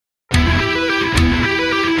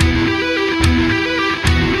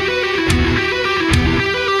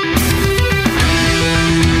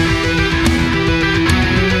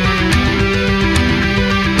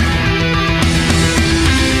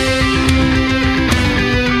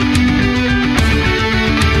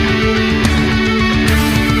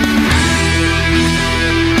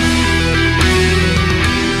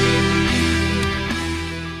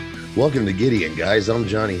Welcome to Gideon Guys. I'm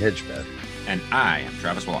Johnny Hedgepeth. And I am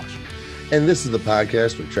Travis Walsh. And this is the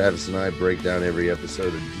podcast where Travis and I break down every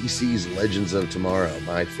episode of DC's Legends of Tomorrow,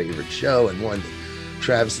 my favorite show, and one that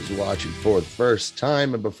Travis is watching for the first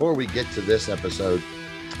time. And before we get to this episode,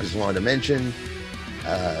 I just wanted to mention,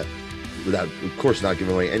 without, of course, not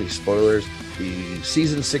giving away any spoilers, the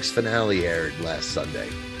season 6 finale aired last Sunday.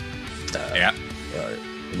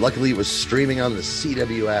 Luckily, it was streaming on the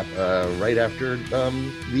CW app right after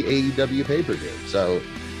the AEW pay-per-view. So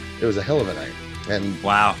it was a hell of a night. And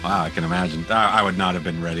wow, I can imagine. I would not have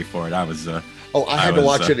been ready for it. I was. I had to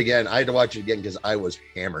watch it again. I had to watch it again because I was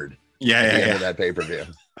hammered. At the end of that pay-per-view.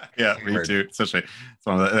 Yeah, me too. Especially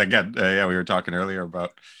we were talking earlier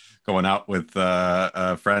about going out with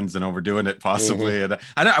friends and overdoing it possibly. Mm-hmm.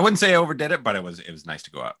 And I wouldn't say I overdid it, but it was nice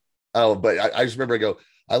to go out. Oh, but I just remember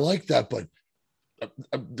I like that, but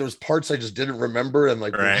there's parts I just didn't remember. And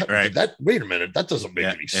like, right. Wait a minute, that doesn't make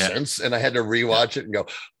any sense. And I had to rewatch it and go,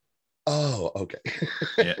 oh, okay.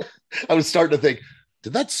 Yeah. I was starting to think,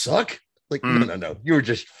 did that suck? Like, no. You were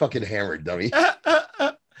just fucking hammered, dummy.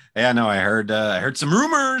 Yeah, no, I heard some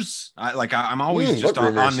rumors. I'm always just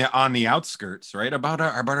on the outskirts, right? About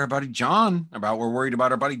our buddy John. We're worried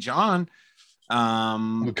about our buddy John.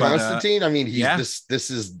 Constantine.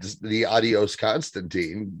 This is the Adios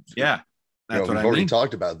Constantine. Yeah, that's what we've already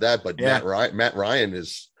talked about that. But Matt Ryan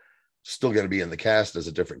is still going to be in the cast as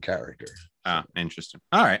a different character. Ah, interesting.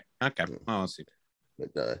 All right, okay. Well, let's see.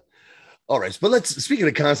 But, all right, but speaking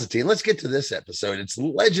of Constantine, let's get to this episode. It's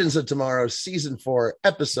Legends of Tomorrow, Season 4,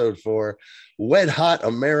 Episode 4, Wed Hot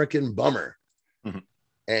American Bummer. Mm-hmm.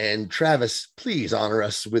 And Travis, please honor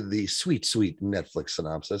us with the sweet, sweet Netflix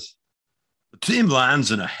synopsis. The team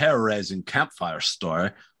lands in a hair-raising campfire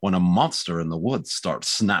story when a monster in the woods starts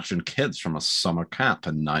snatching kids from a summer camp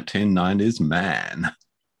in 1990s Man.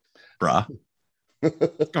 Bruh. I'm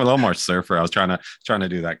a little more surfer. I was trying to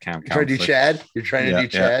do that camp. You're trying to do Chad? You're trying to do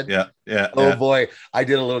Chad? Yeah. Oh boy, I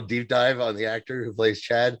did a little deep dive on the actor who plays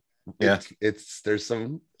Chad. Yeah, there's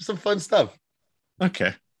some fun stuff.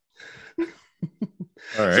 Okay. All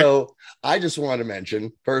right. So I just want to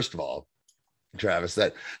mention, first of all, Travis,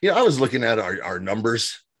 that I was looking at our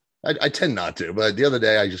numbers. I tend not to, but the other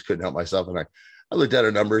day I just couldn't help myself, and I looked at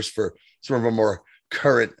our numbers for some of our more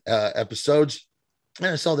current episodes,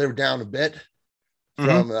 and I saw they were down a bit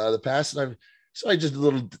from the past, and I just did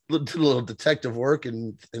a little detective work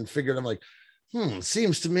and figured, I'm like,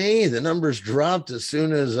 seems to me the numbers dropped as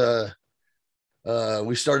soon as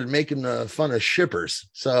we started making fun of shippers.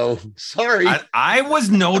 So sorry. I was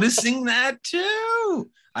noticing that too.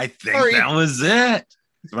 I think that was it.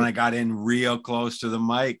 When I got in real close to the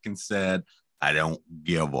mic and said, I don't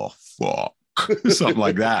give a fuck. Something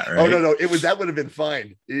like that, right? Oh no, that would have been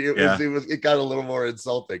fine. It got a little more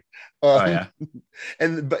insulting.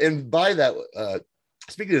 And by that,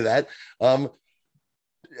 speaking of that,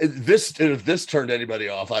 if this turned anybody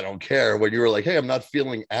off, I don't care. When you were like, hey, I'm not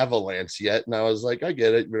feeling Avalanche yet, and I was like, I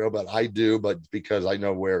get it, but I do, but because I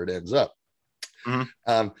know where it ends up.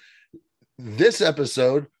 Mm-hmm. This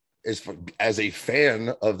episode is, as a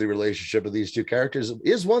fan of the relationship of these two characters,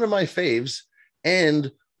 is one of my faves,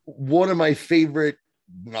 and one of my favorite,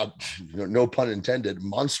 no pun intended,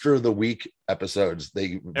 Monster of the Week episodes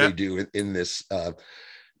they do in this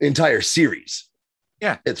entire series.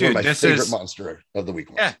 Yeah, it's one of my favorite Monster of the Week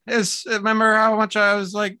ones. Yeah, remember how much I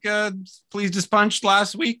was like pleased as punched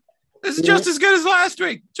last week? This is just as good as last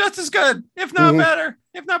week. Just as good, if not better.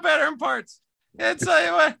 If not better in parts. It's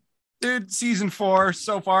what, dude, season 4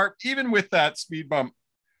 so far, even with that speed bump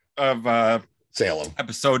of Salem,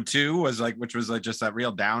 episode 2 which was just that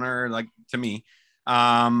real downer, like, to me.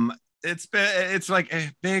 It's like a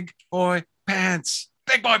big boy pants.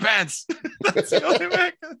 That's the only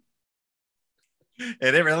way.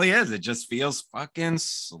 And it really is. It just feels fucking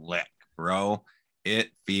slick, bro.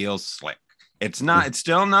 It feels slick. It's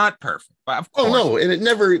still not perfect, but of course. Oh no, and it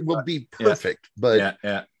never will be perfect. But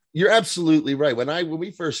yeah, you're absolutely right. When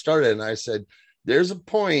we first started, and I said, there's a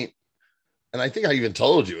point, and I think I even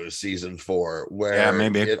told you it was season 4 where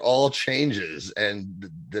it all changes,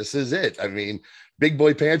 and this is it. I mean, Big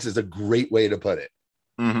Boy Pants is a great way to put it.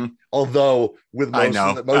 Mm-hmm. Although with most,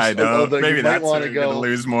 I know. Maybe that's we're gonna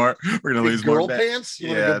lose more. We're gonna lose girl more. Pants. You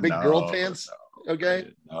want to go big girl pants? No.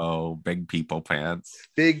 Okay. Oh, big people pants.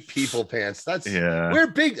 Big people pants. That's we're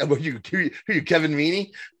big. You Kevin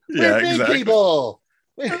Meaney? We're big people.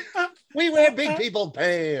 We wear big people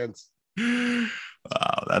pants.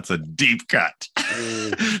 Wow, that's a deep cut.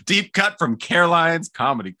 Deep cut from Caroline's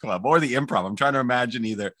Comedy Club or the Improv. I'm trying to imagine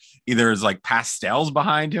either it's like pastels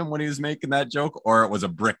behind him when he was making that joke, or it was a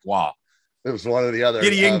brick wall. It was one or the other.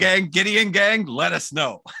 Gideon Gang, let us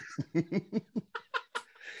know.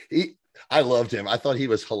 I loved him. I thought he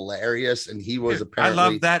was hilarious, and he was apparently. I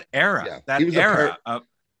love that era. Yeah, that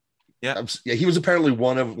era. He was apparently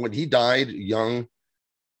one of, when he died young,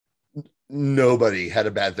 nobody had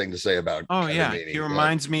a bad thing to say about. Oh yeah, he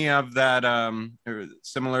reminds me of that.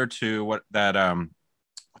 Similar to what that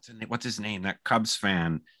what's his name? That Cubs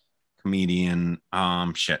fan comedian.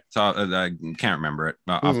 Shit. So I can't remember it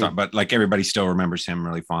off top, but like everybody still remembers him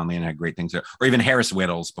really fondly and had great things to, or even Harris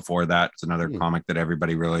Whittles before that. It's another comic that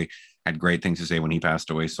everybody really had great things to say when he passed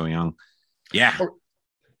away so young. Yeah.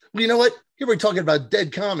 You know what? Here we're talking about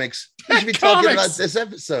dead comics. We should be talking about this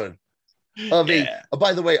episode of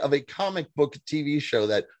by the way, of a comic book TV show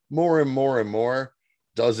that more and more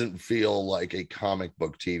doesn't feel like a comic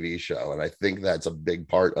book TV show. And I think that's a big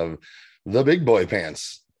part of the big boy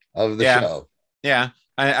pants of the show. Yeah.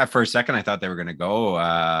 For a second, I thought they were going to go.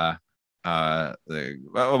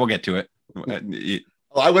 We'll get to it.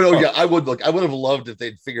 I would have loved if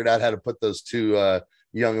they'd figured out how to put those two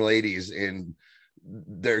young ladies in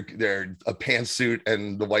their a pantsuit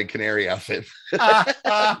and the white canary outfit. No,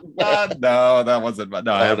 that wasn't.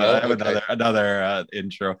 No, I have another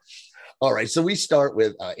intro. All right, so we start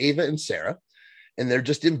with Ava and Sarah, and they're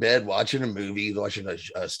just in bed watching a movie, watching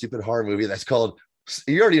a stupid horror movie that's called.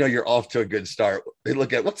 You already know you're off to a good start. They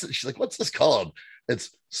look at she's like, "What's this called?"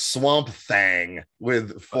 It's Swamp Thang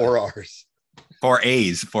with 4 R's. 4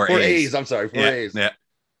 A's. 4 A's. I'm sorry, 4 A's. Yeah.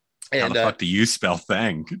 And how the fuck do you spell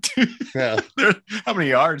thang? Yeah. How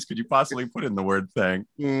many R's could you possibly put in the word thang?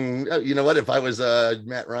 You know what? If I was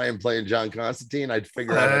Matt Ryan playing John Constantine, I'd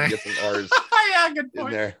figure out how to get some R's yeah, good point.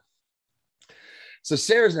 In there. So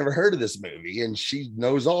Sarah's never heard of this movie, and she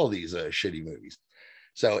knows all these shitty movies.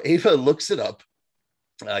 So Ava looks it up,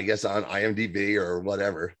 I guess on IMDb or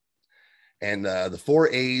whatever. And the 4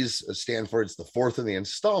 A's stand for it's the fourth in the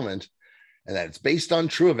installment, and that it's based on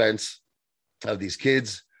true events of these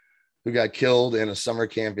kids who got killed in a summer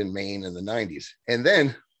camp in Maine in the 90s. And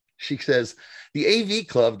then she says the AV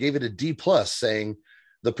Club gave it a D+, saying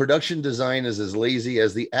the production design is as lazy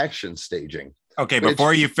as the action staging. Okay,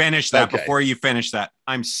 before you finish that,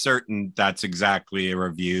 I'm certain that's exactly a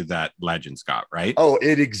review that Legends got, right? Oh,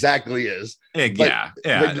 it exactly is. Let me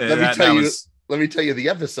tell you the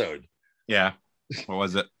episode. Yeah. What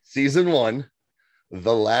was it? Season 1,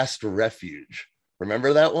 The Last Refuge.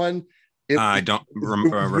 Remember that one? I don't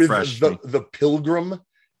refresh the pilgrim,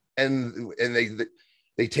 and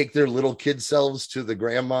they take their little kid selves to the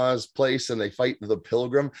grandma's place and they fight the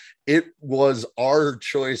pilgrim. It was our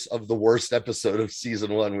choice of the worst episode of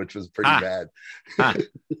season 1, which was pretty bad.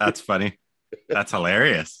 That's funny. That's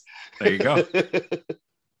hilarious. There you go.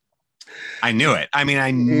 I knew it. I mean,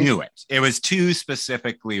 I knew it. It was too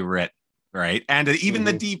specifically written. Right. And even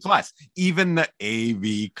the D+, even the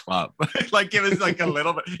AV Club, like it was like a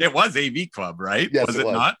little bit, it was AV Club, right? Yes, was it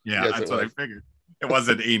not? Yeah, yes, that's what I figured. It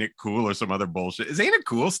wasn't Ain't It Cool or some other bullshit. Is Ain't It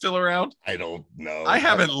Cool still around? I don't know. I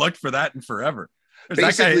haven't looked for that in forever. Is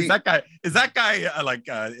that guy like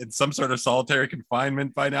in some sort of solitary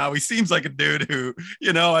confinement by now? He seems like a dude who,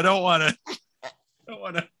 I don't want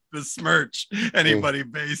to besmirch anybody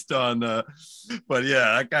based on but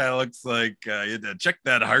yeah, that guy looks like you had to check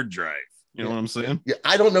that hard drive. You know what I'm saying? Yeah,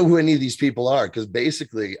 I don't know who any of these people are, because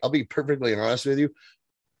basically, I'll be perfectly honest with you.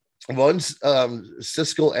 Once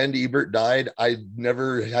Siskel and Ebert died,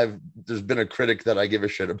 there's been a critic that I give a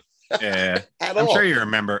shit about. Yeah, I'm sure you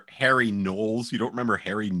remember Harry Knowles. You don't remember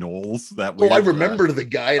Harry Knowles? I remember the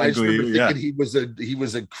guy, and I just remember thinking he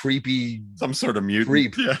was a creepy, some sort of mutant.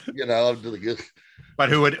 Creep, yeah. But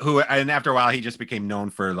who, and after a while, he just became known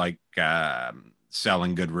for like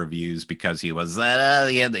selling good reviews because he was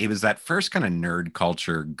he was that first kind of nerd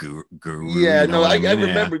culture guru. Yeah, no, I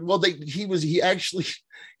remember. Yeah. Well, he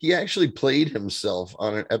actually played himself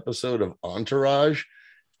on an episode of Entourage,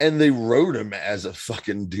 and they wrote him as a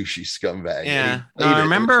fucking douchey scumbag. Yeah, I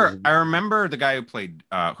remember the guy who played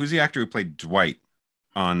who's the actor who played Dwight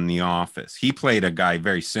on The Office. He played a guy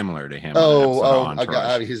very similar to him.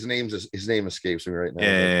 His name escapes me right now.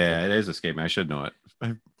 Yeah, it is escaping. I should know it.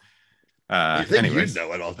 You think you'd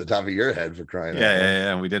know it off the top of your head, for crying out loud.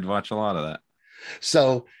 Yeah. We did watch a lot of that.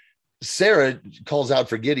 So Sarah calls out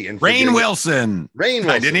for Gideon. Rainn Wilson.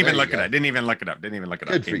 I didn't even look it up.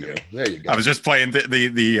 Good for you. There you go. I was just playing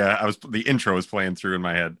the intro was playing through in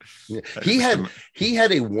my head. Yeah. He had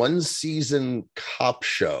a 1-season cop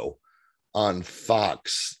show on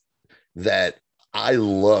Fox that I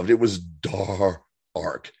loved. It was dark.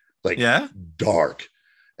 Dark.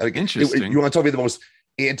 Interesting. You want to tell me the most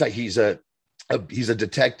he's a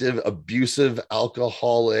detective, abusive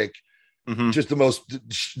alcoholic, Mhm. just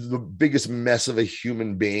the biggest mess of a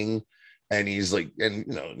human being. And he's like, and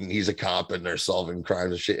you know, he's a cop and they're solving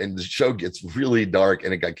crimes and shit. And the show gets really dark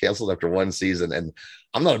and it got canceled after one season. And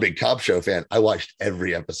I'm not a big cop show fan. I watched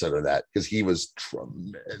every episode of that because he was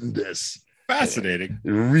tremendous. Fascinating.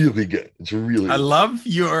 Really good. It's really I love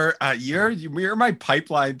you're my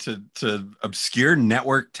pipeline to obscure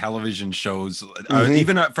network television shows,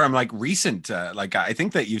 even from like recent. Like I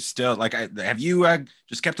think that you still like. Have you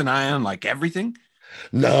just kept an eye on like everything?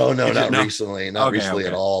 No, not recently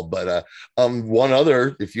at all. But one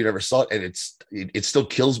other, if you never saw it, and it still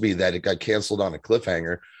kills me that it got canceled on a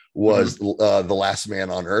cliffhanger, was The Last Man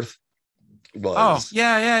on Earth.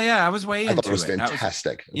 I was way into it. I thought it was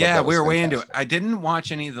fantastic. We were way into it. I didn't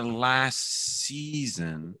watch any of the last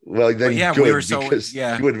season. Well, then we were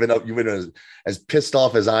you would have been as pissed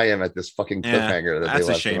off as I am at this fucking cliffhanger. That's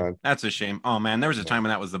a shame. That's a shame. Oh man, there was a time when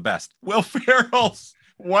that was the best. Will Ferrell's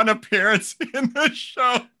one appearance in the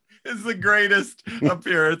show is the greatest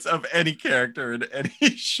appearance of any character in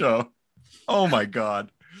any show. Oh my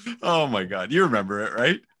god. You remember it,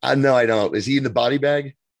 right? No, I don't. Is he in the body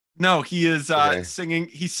bag? No, he is singing.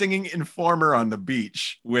 He's singing "Informer" on the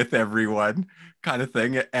beach with everyone, kind of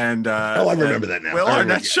thing. And I remember that now. Will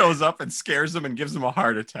Arnett shows up and scares him and gives him a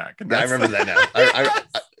heart attack. And I remember that now.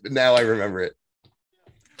 Now I remember it.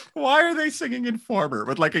 Why are they singing "Informer"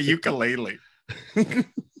 with like a ukulele?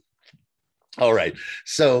 All right,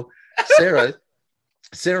 so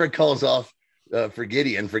Sarah calls off for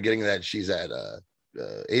Gideon, forgetting that she's at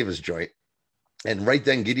Ava's joint, and right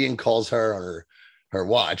then Gideon calls her on her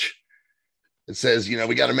watch. It says, you know,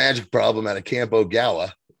 we got a magic problem at a Camp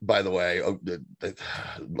Ogawa. By the way,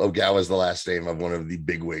 Ogawa is the last name of one of the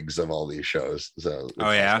big wigs of all these shows. So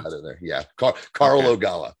Carl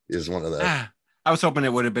Ogawa is one of the. I was hoping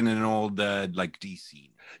it would have been an old like DC.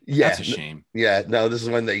 Yeah, that's a shame. Yeah, no, this is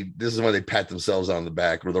when they pat themselves on the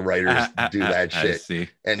back, where the writers do that shit. I see.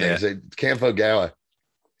 And they say Camp Ogawa.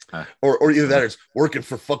 Or either that or it's working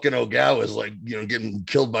for fucking Ogawa is like, you know, getting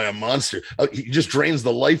killed by a monster. He just drains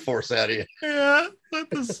the life force out of you. Yeah, that's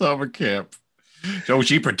the summer camp. So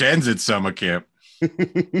she pretends it's summer camp.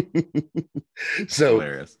 So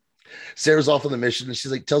hilarious. Sarah's off on the mission and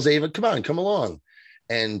she's like, tells Ava, come along.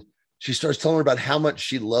 And she starts telling her about how much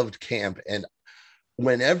she loved camp. And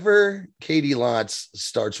whenever Katie Lotz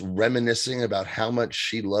starts reminiscing about how much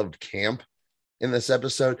she loved camp in this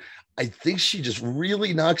episode, I think she just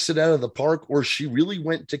really knocks it out of the park, or she really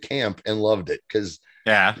went to camp and loved it, because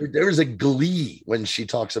there is a glee when she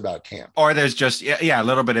talks about camp. Or there's just a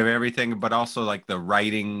little bit of everything, but also like the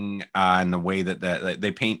writing and the way that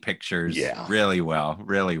they paint pictures really well.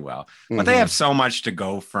 Mm-hmm. But they have so much to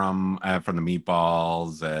go from the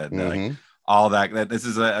meatballs and like all that this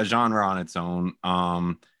is a genre on its own.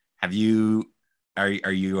 Are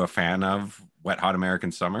you a fan of Wet Hot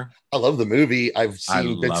American Summer? I love the movie. I've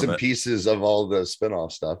seen bits and pieces of all the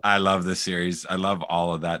spin-off stuff. I love the series. I love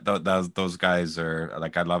all of that. Those guys are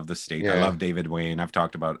like, I love the state. I love David Wayne. I've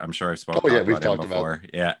talked about, I'm sure I've spoken about him before.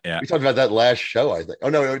 Yeah. We talked about that last show, I think. Oh,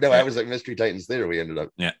 no, I was like Mystery Titans Theater. We ended up.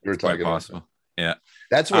 Yeah. We were talking about possible. Yeah.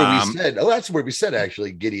 That's where we said,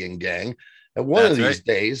 actually, Gideon Gang. And one of these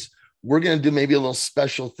days, we're going to do maybe a little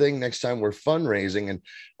special thing next time we're fundraising. And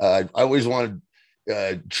I always wanted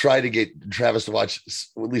try to get Travis to watch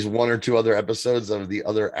at least one or two other episodes of the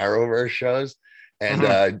other Arrowverse shows, and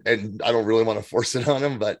I don't really want to force it on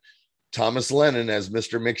him, but Thomas Lennon as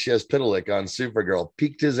Mr. Mixias Pitalik on Supergirl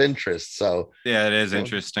piqued his interest. So it is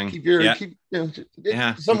interesting.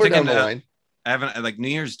 Somewhere down the line. I haven't like New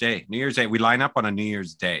Year's Day. We line up on a New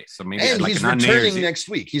Year's Day, so maybe. And he's returning next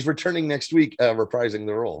week. Reprising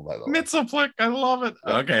the role. By the way, Mitsoplik, I love it.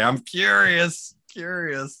 Okay, I'm curious.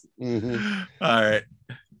 Mm-hmm. All right.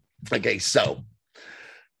 Okay, so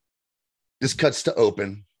this cuts to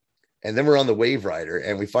open, and then we're on the Wave Rider,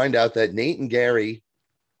 and we find out that Nate and Gary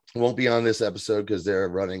won't be on this episode because they're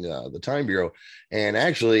running the Time Bureau. And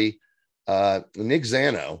actually, Nick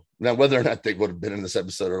Zano, now whether or not they would have been in this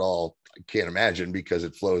episode at all, I can't imagine, because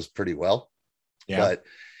it flows pretty well. Yeah. But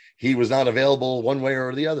he was not available one way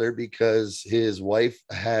or the other because his wife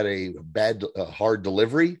had a hard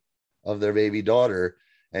delivery of their baby daughter,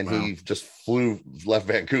 and he just left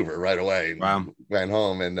Vancouver right away and went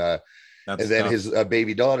home. And then his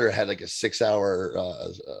baby daughter had like a 6-hour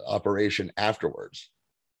operation afterwards,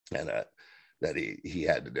 and that he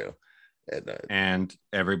had to do. And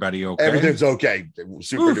everybody okay? Everything's okay.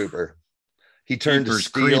 Super duper. He turned to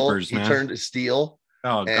steel.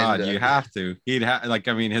 Oh God, you have to. He'd have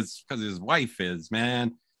because his wife is,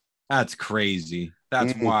 man. That's crazy.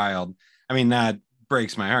 That's wild. I mean, that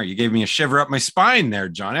breaks my heart. You gave me a shiver up my spine there,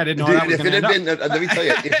 John. I didn't know that was if it had been. Let me tell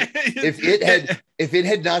you, if it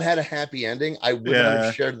had not had a happy ending, I would not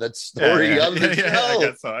have shared that story on the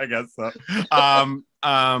show. I guess so.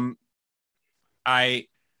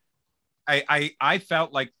 I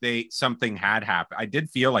felt like something had happened. I did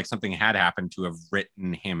feel like something had happened to have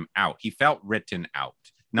written him out. He felt written out.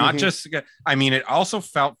 Not just, I mean, it also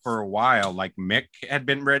felt for a while like Mick had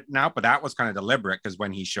been written out, but that was kind of deliberate because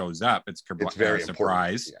when he shows up, it's very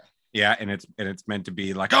surprise. Yeah, and it's meant to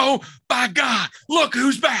be like, oh, by God, look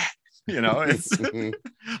who's back. You know, it's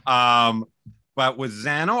but with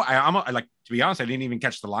Zano, I like, to be honest, I didn't even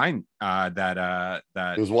catch the line that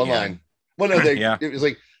it was one line. Well, no, it was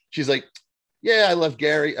like, she's like, yeah, I left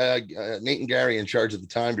Gary, Nate and Gary in charge of the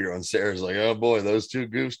Time Bureau. And Sarah's like, oh boy, those two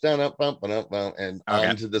goofs down, up, and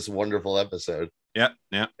on to this wonderful episode. Yeah.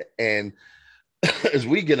 And as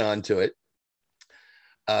we get on to it,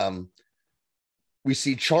 we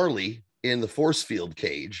see Charlie in the force field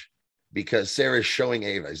cage because Sarah's showing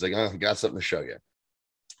Ava. He's like, oh, I got something to show you.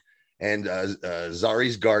 And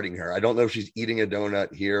Zari's guarding her. I don't know if she's eating a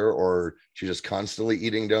donut here or she's just constantly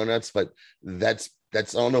eating donuts, but that's I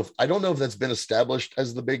don't know if that's been established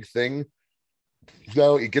as the big thing.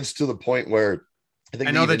 No, it gets to the point where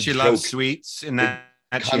I know that she loves sweets and that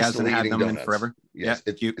she hasn't had them in forever. Yes,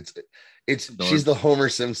 it's she's the Homer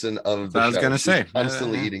Simpson of the show. I was going to say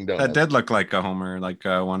constantly eating donuts. That did look like a Homer, like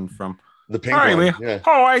one from the pink one.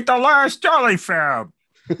 Oh, ate the last jelly fab.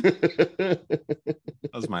 That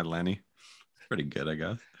was my Lenny. Pretty good, I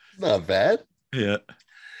guess. Not bad. Yeah.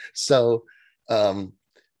 So,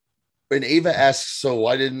 when Ava asks, so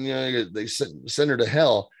why didn't they send her to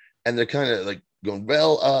hell? And they're kind of like going,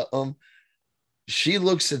 well, she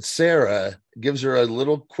looks at Sarah, gives her a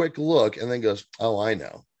little quick look, and then goes, oh, I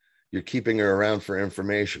know. You're keeping her around for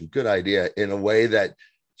information. Good idea. In a way that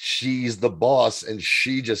she's the boss and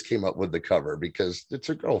she just came up with the cover because it's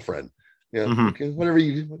her girlfriend. You know, whatever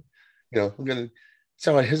I'm going to,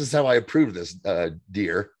 this is how I approve this,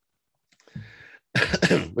 dear.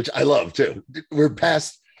 Which I love too. We're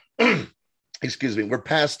past we're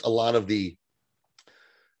past a lot of the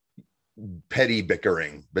petty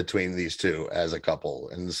bickering between these two as a couple,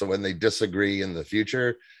 and so when they disagree in the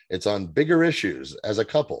future, it's on bigger issues as a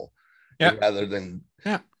couple, rather than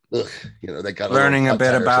they got learning a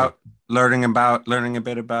bit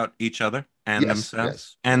about each other and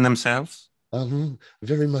themselves.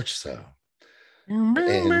 Very much so.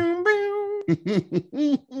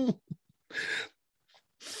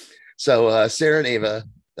 So Sarah and Ava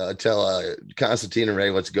tell Constantine and Ray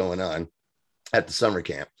what's going on at the summer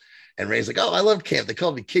camp, and Ray's like, oh, I love camp, they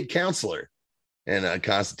called me kid counselor, and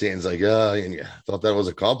Constantine's like, oh, and you thought that was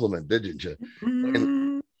a compliment, didn't you?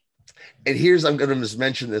 And here's, I'm going to just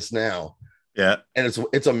mention this now, and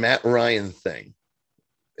it's a Matt Ryan thing.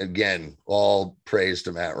 Again, all praise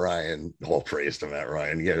to Matt Ryan.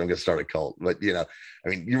 Yeah, don't get to start a cult, but I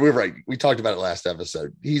mean, you were right. We talked about it last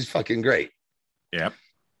episode. He's fucking great. Yep.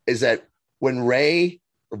 Is that when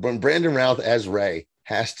Brandon Routh as Ray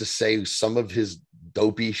has to say some of his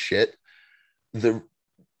dopey shit, the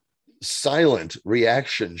silent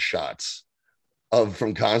reaction shots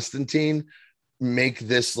from Constantine make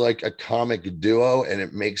this like a comic duo, and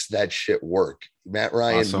it makes that shit work. Matt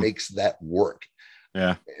Ryan makes that work.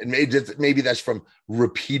 Yeah, and maybe that's from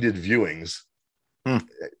repeated viewings.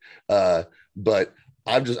 But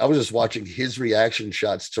I was just watching his reaction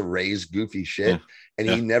shots to Ray's goofy shit, and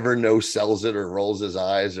he never no-sells it or rolls his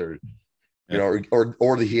eyes or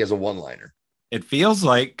or he has a one-liner. It feels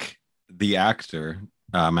like the actor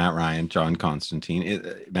Matt Ryan, John Constantine,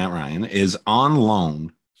 Matt Ryan is on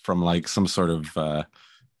loan from like some sort of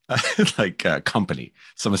company,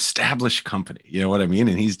 some established company, you know what I mean?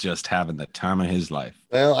 And he's just having the time of his life.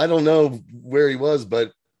 Well, I don't know where he was,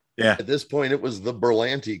 but at this point it was the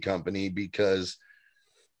Berlanti company, because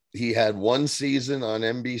he had one season on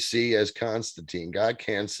NBC as Constantine, got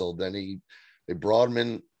canceled. Then they brought him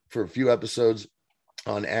in for a few episodes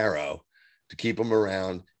on Arrow to keep him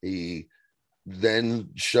around. He then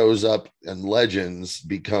shows up and Legends,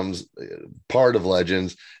 becomes part of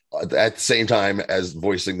Legends at the same time as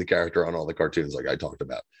voicing the character on all the cartoons like I talked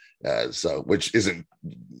about, which isn't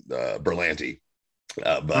Berlanti,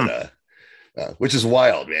 but which is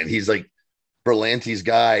wild, man. He's like Berlanti's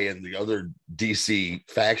guy, and the other DC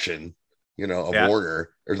faction, of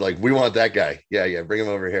Warner, are like, we want that guy. Yeah, bring him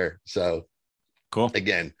over here. So cool.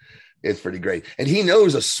 Again, it's pretty great, and he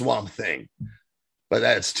knows a Swamp Thing, but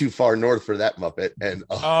that's too far north for that Muppet. And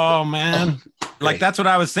like that's what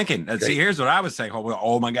I was thinking. See, here's what I was saying.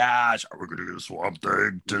 Oh my gosh, are we gonna get a Swamp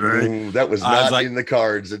Thing today? That was not in the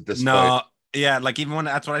cards at this point. Yeah, like even when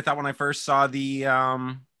that's what I thought when I first saw the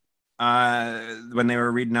when they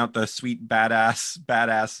were reading out the sweet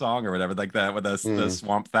badass song or whatever, like that with the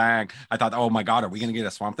Swamp Thing. I thought, oh my god, are we gonna get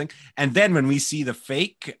a Swamp Thing? And then when we see the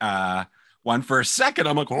fake one for a second,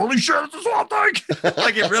 I'm like, holy shit, it's a Swamp Thing.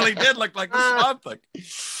 Like it really did look like the Swamp Thing.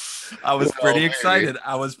 I was pretty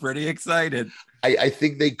excited. I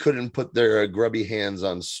think they couldn't put their grubby hands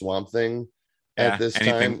on Swamp Thing at this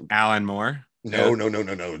time. Alan Moore? No,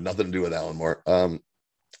 nothing to do with Alan Moore.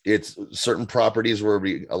 It's certain properties were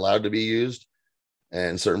allowed to be used,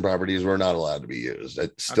 and certain properties were not allowed to be used.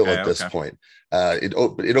 Still at this point, it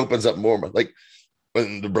opens up more. Like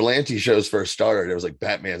when the Berlanti shows first started, it was like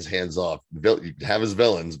Batman's hands off. You have his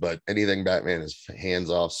villains, but anything Batman is hands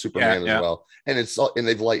off. Superman as well, and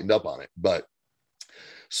they've lightened up on it. But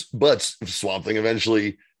Swamp Thing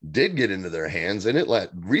eventually did get into their hands, and it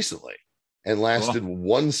recently and lasted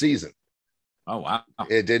one season. Oh wow!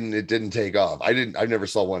 It didn't take off. I never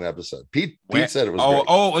saw one episode. Pete said it was. Great.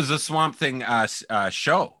 It was a Swamp Thing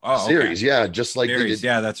show. Oh, series, yeah, just like series.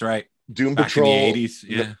 Yeah, that's right. Doom Back Patrol in the 80s.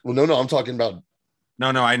 Yeah. No, I'm talking about.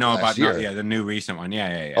 No, I know about the new recent one.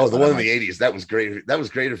 Yeah. Oh, the one in the 80s. That was great. That was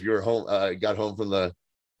great if you were home, got home from the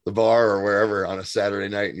bar or wherever on a Saturday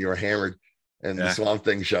night and you were hammered, and the Swamp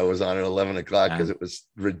Thing show was on at 11 o'clock because it was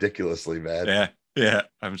ridiculously bad. Yeah,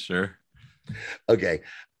 I'm sure. Okay.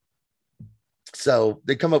 So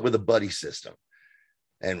they come up with a buddy system,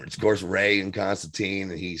 and of course Ray and Constantine,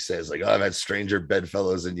 and he says like, "Oh, I've had stranger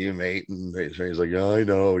bedfellows than you, mate." And Ray's like, "Yeah, I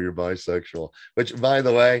know you're bisexual." Which, by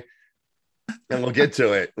the way, and we'll get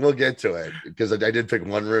to it because I did pick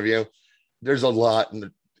one review. There's a lot, and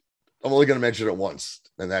I'm only going to mention it once,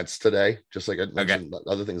 and that's today. Just like I mentioned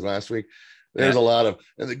other things last week. There's a lot of,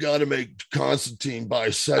 and they got to make Constantine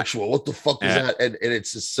bisexual. What the fuck is that? And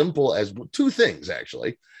it's as simple as two things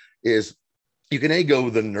actually. Is you can go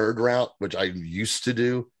the nerd route, which I used to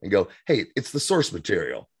do, and go, hey, it's the source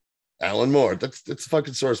material. Alan Moore, that's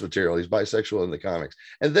fucking source material. He's bisexual in the comics.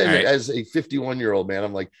 And then as a 51-year-old man,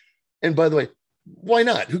 I'm like, and by the way, why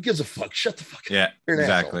not? Who gives a fuck? Shut the fuck up. Yeah,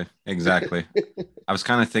 exactly. I was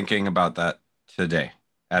kind of thinking about that today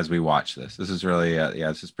as we watch this. This is really,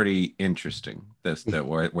 this is pretty interesting,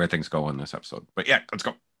 where things go in this episode. But yeah, let's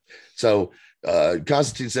go. So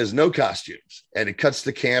Constantine says no costumes, and it cuts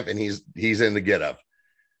to camp, and he's in the getup,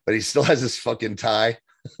 but he still has his fucking tie.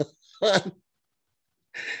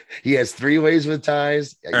 He has 3 ways with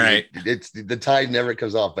ties. Right. It's the tie never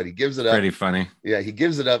comes off, but he gives it up. Pretty funny. Yeah, he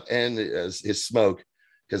gives it up, and his smoke,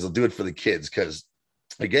 because he'll do it for the kids. Because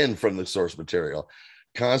again, from the source material,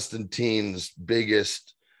 Constantine's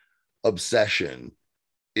biggest obsession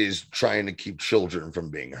is trying to keep children from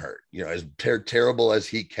being hurt. As terrible as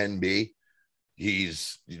he can be,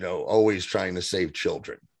 he's always trying to save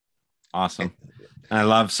children. Awesome. And I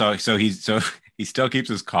love so he still keeps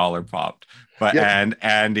his collar popped, but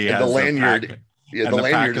and he has the lanyard. The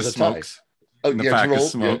lanyard is a smokes. Oh, the pack of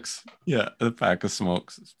smokes. Yeah, the pack of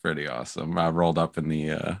smokes is pretty awesome. Rolled up in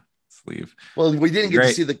the sleeve. Well, we didn't get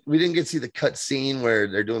to see the cut scene where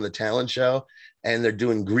they're doing the talent show and they're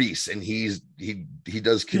doing Grease, and he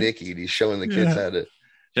does Kaneki, and he's showing the kids how to.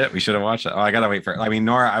 Yeah, we should have watched it. Oh, I gotta wait for it. I mean,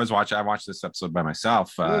 Nora, I watched this episode by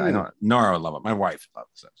myself. I know Nora would love it. My wife loved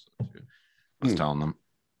this episode too. I was telling them.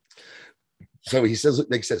 So he says,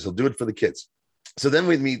 like I said, he'll do it for the kids. So then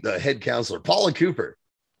we meet the head counselor, Paula Cooper,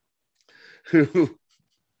 who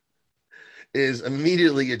is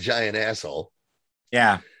immediately a giant asshole.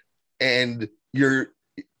 Yeah. And your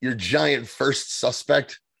giant first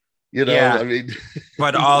suspect, I mean.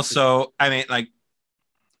 But also, I mean, like,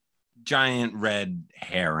 giant red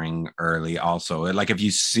herring early also. Like, if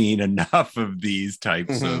you've seen enough of these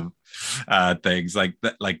types of things,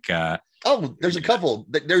 there's a couple.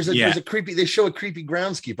 There's a creepy. They show a creepy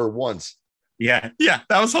groundskeeper once. Yeah,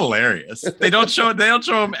 that was hilarious. They don't show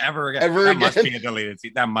him ever again. That must be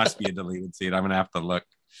a deleted scene. I'm gonna have to look.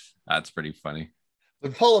 That's pretty funny.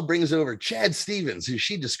 But Paula brings over Chad Stevens, who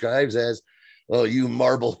she describes as, "Oh, you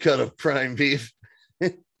marble cut of prime beef."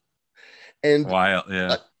 And wild,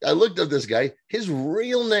 yeah. I looked up this guy. His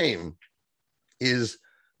real name is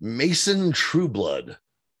Mason Trueblood.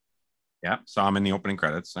 Yeah, saw him in the opening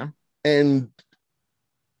credits. Huh? And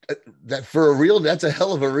that's a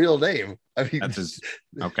hell of a real name. I mean, that's his.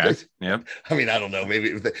 Okay. Yep. I mean, I don't know.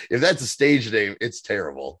 Maybe if that's a stage name, it's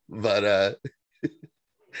terrible. But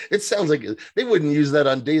it sounds like they wouldn't use that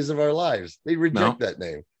on Days of Our Lives. They reject that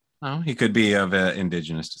name. No, he could be of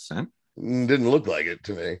indigenous descent. Didn't look like it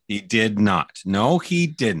to me. He did not. No, he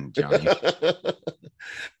didn't, Johnny.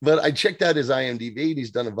 But I checked out his IMDb.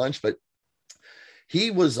 He's done a bunch, but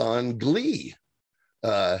he was on Glee.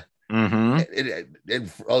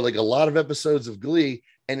 and like a lot of episodes of Glee,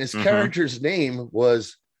 and his character's name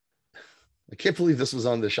was, I can't believe this was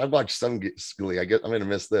on the show. I watched some Glee. I'm going to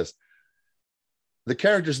miss this. The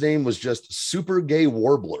character's name was just Super Gay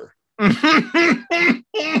Warbler.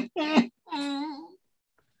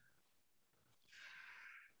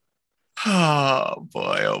 Oh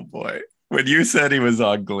boy. When you said he was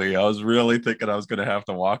on Glee, I was really thinking I was going to have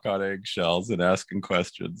to walk on eggshells and asking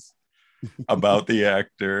questions about the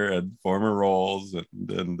actor and former roles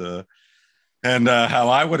and how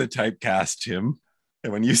I would have typecast him.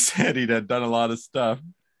 And when you said he had done a lot of stuff,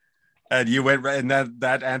 and you went right, and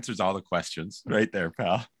that answers all the questions right there,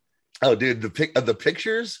 pal. Oh, dude, the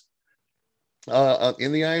pictures in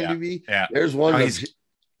the IMDb. Yeah. There's one of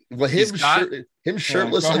him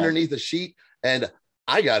shirtless underneath a sheet, and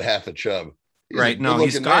I got half a chub.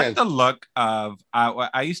 He's got the look of.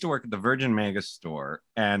 I used to work at the Virgin Mega store,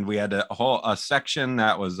 and we had a section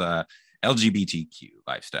that was LGBTQ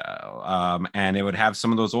lifestyle, and it would have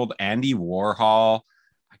some of those old Andy Warhol.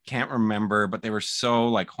 I can't remember, but they were so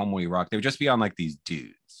like homely rock. They would just be on like these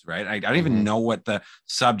dudes, right? I don't even know what the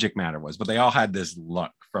subject matter was, but they all had this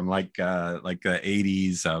look from like the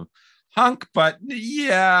 80s of hunk, but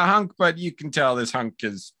you can tell this hunk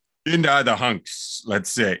is into the hunks, let's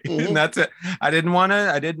say. And that's it. I didn't want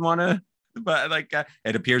to, but like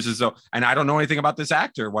it appears as though, and I don't know anything about this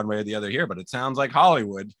actor one way or the other here, but it sounds like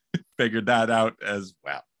Hollywood figured that out as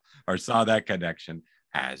well, or saw that connection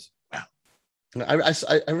as well.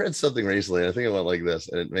 I read something recently. I think it went like this,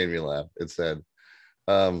 and it made me laugh. It said,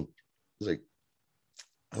 it's like,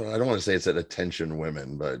 I don't want to say it said attention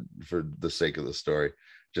women, but for the sake of the story,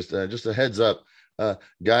 just a heads up,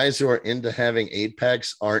 guys who are into having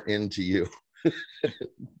 8-packs aren't into you.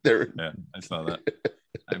 Yeah, I saw that.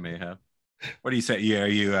 I may have. What do you say? Yeah, are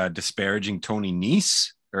you disparaging Tony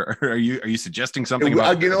Nese? Or are you suggesting something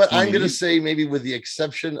about, you know what, I'm going to say maybe with the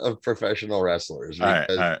exception of professional wrestlers,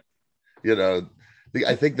 because, all right. You know,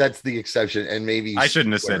 I think that's the exception, and maybe I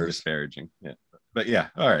shouldn't have said disparaging. Yeah, but yeah,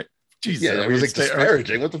 all right. Jesus, yeah, it was like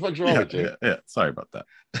disparaging. What the fuck's wrong with you? Yeah, sorry about that.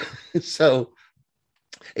 So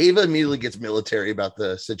Ava immediately gets military about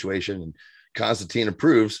the situation, and Constantine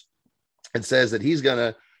approves and says that he's going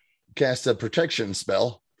to cast a protection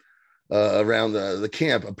spell around the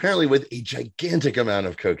camp, apparently with a gigantic amount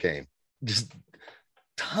of cocaine, just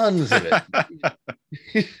tons of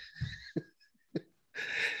it.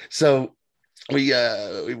 So we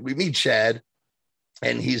meet Chad,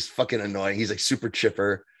 and he's fucking annoying. He's like super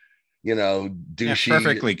chipper, you know, douchey. Yeah,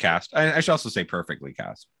 perfectly cast. I should also say perfectly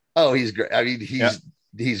cast. Oh, he's great. I mean,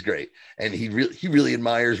 he's great, and he really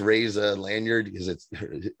admires Ray's lanyard, because it's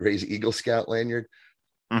Ray's Eagle Scout lanyard.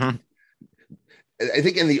 I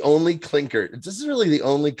think in the only clinker, this is really the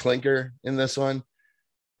only clinker in this one,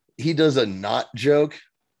 he does a knot joke,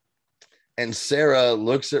 and Sarah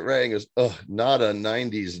looks at Ray and goes, "Oh, not a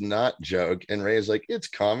 90s knot joke." And Ray is like, "It's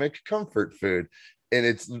comic comfort food." And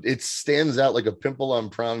it stands out like a pimple on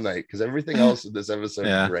prom night, because everything else in this episode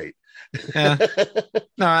is great. Yeah.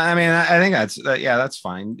 No, I mean, I think that's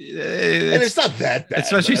fine. And it's not that bad.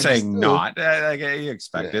 Especially saying not. Like you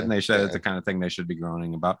expect it, and they should. It's the kind of thing they should be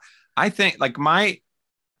groaning about. I think like I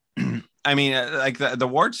mean, like the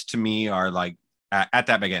warts to me are like at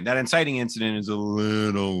that beginning. That inciting incident is a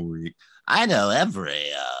little weak. I know every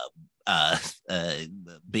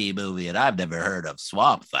B movie, and I've never heard of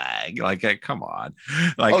Swamp Thing. Like, come on,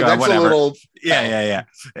 like that's whatever. A little... Yeah.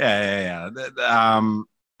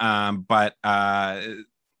 But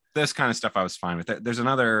this kind of stuff I was fine with. There's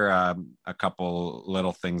another a couple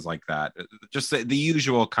little things like that. Just the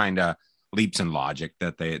usual kind of leaps in logic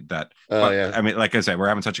that. I mean, like I said, we're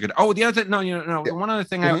having such a good. Oh, the other thing. No. Yeah. One other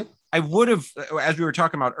thing I would have, as we were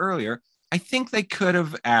talking about earlier, I think they could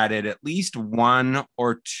have added at least one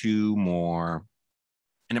or two more,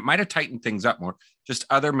 and it might have tightened things up more. Just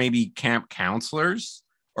other maybe camp counselors,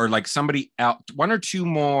 or like somebody else, one or two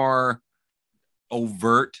more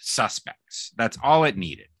overt suspects. That's all it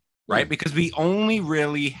needed, right? Because we only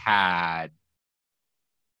really had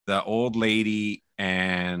the old lady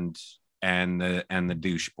and the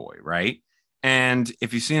douche boy, right? And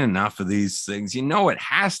if you've seen enough of these things, you know it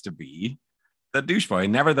has to be the douche boy,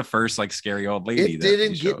 never the first like scary old lady. It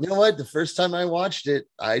didn't get. You know what? The first time I watched it,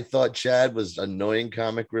 I thought Chad was annoying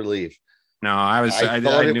comic relief. No,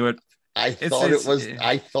 I knew it. I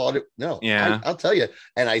thought it. No, yeah, I'll tell you.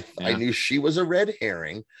 And I knew she was a red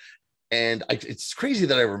herring. And it's crazy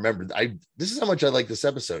that I remembered. This is how much I like this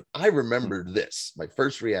episode. I remembered this. My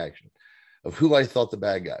first reaction of who I thought the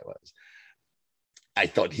bad guy was. I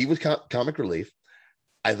thought he was comic relief.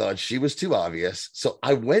 I thought she was too obvious. So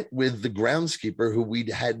I went with the groundskeeper who we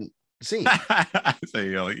hadn't scene. So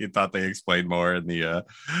you thought they explained more in the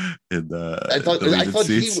I thought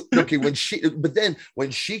scenes. okay but then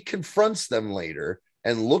when she confronts them later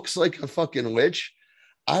and looks like a fucking witch,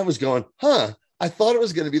 I was going, I thought it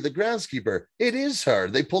was going to be the groundskeeper. It is her.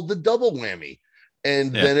 They pulled the double whammy,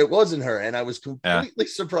 and then it wasn't her, and I was completely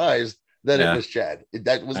surprised that it was Chad.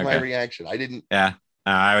 That was my reaction. I didn't. Yeah.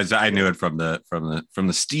 I knew it from the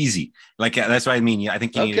steezy. Like, that's what I mean. I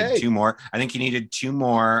think you needed two more. I think you needed two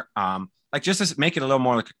more. Like, just to make it a little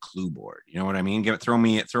more like a clue board. You know what I mean? Throw a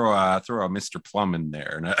Mr. Plum in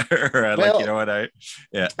there, like, you know what I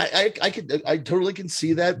totally can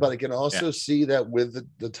see that, but I can also see that with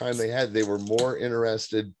the time they had, they were more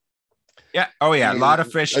interested. Yeah. Oh yeah, a lot of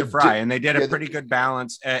fish to fry, and they did a pretty good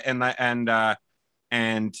balance. And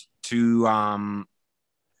to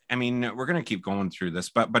I mean, we're going to keep going through this,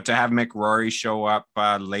 but to have Mick Rory show up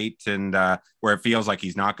late and where it feels like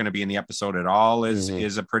he's not going to be in the episode at all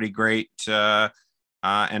is a pretty great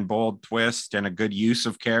and bold twist, and a good use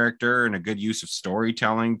of character and a good use of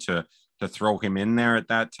storytelling to throw him in there at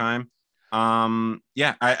that time.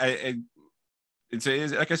 It's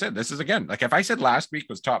like I said, this is, again, like if I said last week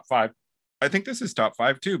was top 5, I think this is top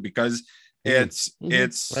 5 too, because it's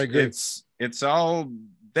all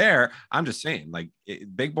there. I'm just saying, like,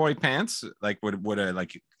 big boy pants, like would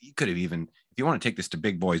like, you could have even, if you want to take this to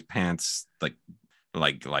big boys pants, like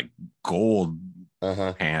gold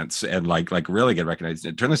pants, and like really get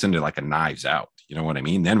recognized, turn this into like a Knives Out, you know what I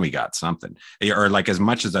mean? Then we got something, or like as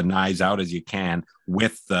much as a Knives Out as you can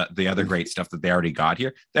with the other great stuff that they already got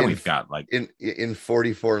here. Then we've got like in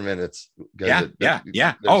 44 minutes.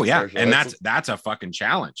 Yeah. Oh yeah, and that's a fucking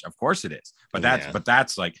challenge. Of course it is, but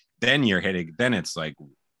that's like, then you're hitting. Then it's like,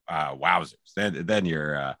 wowzers. Then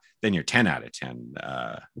you're 10 out of 10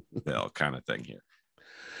 Bill kind of thing here.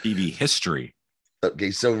 TV history.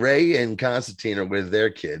 Okay, so Ray and Constantine are with their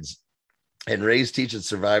kids, and Ray's teaching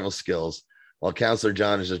survival skills while Counselor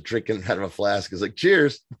John is just drinking out of a flask. He's like,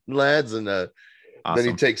 cheers, lads. And awesome. Then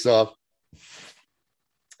he takes off.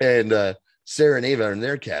 And Sarah and Ava are in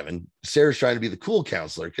their cabin. Sarah's trying to be the cool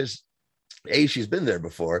counselor because she's been there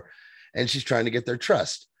before, and she's trying to get their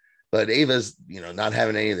trust. But Ava's, not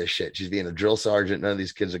having any of this shit. She's being a drill sergeant. None of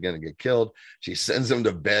these kids are going to get killed. She sends them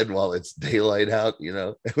to bed while it's daylight out,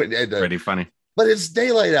 Pretty funny. But it's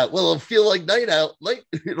daylight out. Well, it'll feel like night out.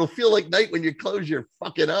 It'll feel like night when you close your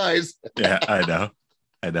fucking eyes. Yeah, I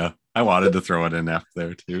know. I wanted to throw it in after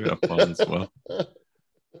there too. Have fun as well.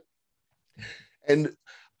 And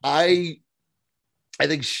I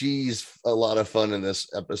think she's a lot of fun in this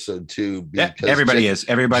episode too. Yeah, everybody's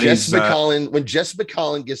when Jess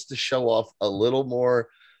McCollin gets to show off a little more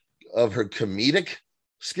of her comedic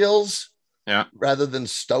skills, rather than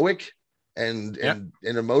stoic and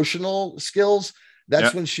emotional skills,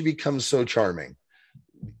 that's when she becomes so charming.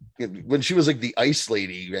 When she was like the ice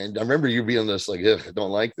lady, and I remember you being this like, I don't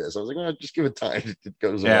like this. I was like, just give it time. It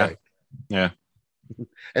goes away. Yeah.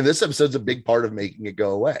 And this episode's a big part of making it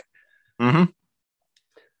go away.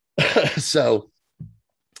 So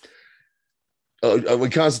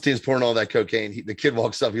when Constantine's pouring all that cocaine, the kid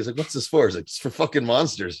walks up. He's like, what's this for? He's like, it's for fucking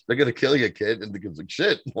monsters. They're gonna kill you, kid. And the kid's like,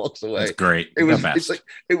 shit, and walks away. It's great. It was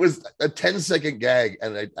a 10-second gag,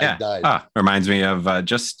 and I died. Reminds me of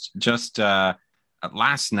just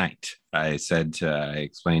last night. I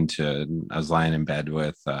explained I was lying in bed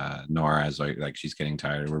with Nora as like she's getting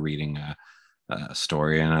tired. We're reading a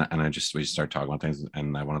story, and we start talking about things,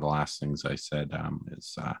 and one of the last things I said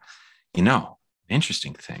is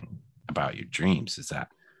interesting thing about your dreams is that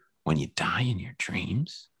when you die in your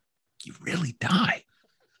dreams, you really die.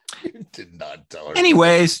 You did not tell her.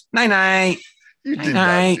 Anyways, night. You did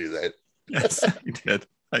not do that. Yes,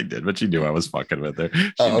 I did, but she knew I was fucking with her.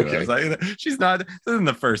 Okay. I was like, she's not. This isn't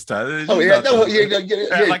the first time. Like,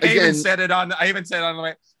 I even said it on the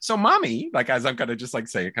way. So, mommy, like, as I'm gonna just like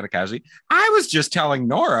say it kind of casually, I was just telling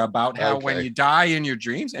Nora about how when you die in your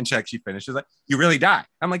dreams, and she finishes like, you really die.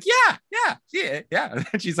 I'm like, yeah.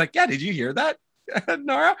 And she's like, yeah. Did you hear that,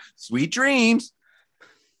 Nora? Sweet dreams.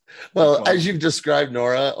 Well, as you've described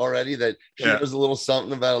Nora already, that she knows a little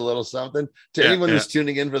something about a little something. To anyone who's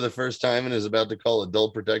tuning in for the first time and is about to call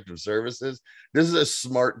Adult Protective Services, this is a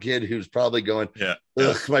smart kid who's probably going,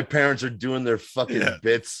 my parents are doing their fucking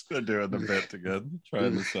bits. They're doing the bit again.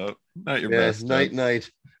 Trying this out. Not your best.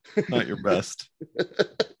 Night. Not your best.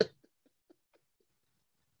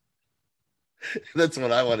 That's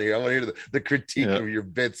what I want to hear. I want to hear the critique of your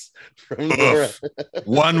bits from Nora.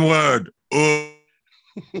 One word.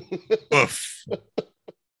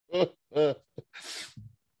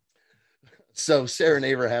 So Sarah and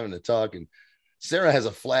Ava are having a talk, and Sarah has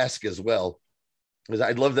a flask as well, because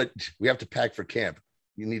I'd love that we have to pack for camp.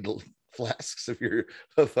 You need flasks if you're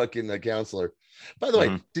a fucking counselor. By the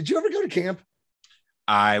way, did you ever go to camp?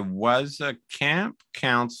 I was a camp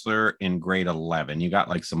counselor in grade 11. You got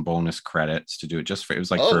like some bonus credits to do it it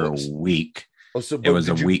was like for a week. So it was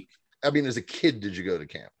a week. I mean, as a kid, did you go to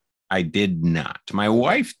camp? I did not. My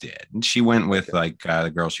wife did. And she went with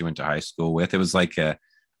the girl she went to high school with. It was like a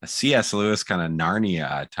C.S. Lewis kind of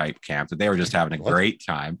Narnia type camp that they were just having a great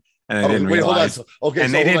time. And they didn't realize. Okay,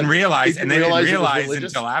 and they didn't realize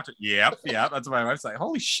until after. Yep. That's what my wife's like,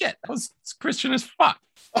 holy shit, that was Christian as fuck.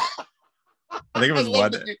 I think it was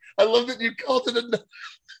one. I love that you called it the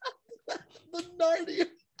Narnia.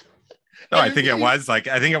 No, I think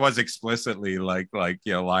it was explicitly like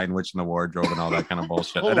Lion, Witch, and the Wardrobe and all that kind of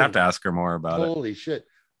bullshit. I'd have to ask her more about it. Holy shit.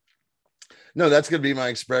 No, that's gonna be my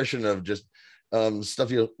expression of just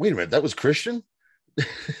stuff. Wait a minute, that was Christian?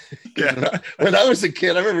 Yeah. When I was a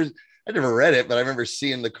kid, I never read it, but I remember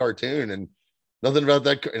seeing the cartoon and nothing about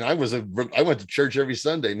that. And I went to church every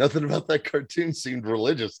Sunday. Nothing about that cartoon seemed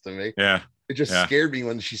religious to me. Yeah. It just scared me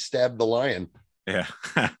when she stabbed the lion. Yeah.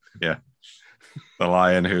 Yeah. The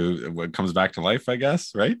lion who comes back to life, I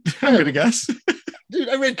guess, right? I'm gonna guess. Dude,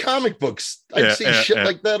 I read comic books. I'd see shit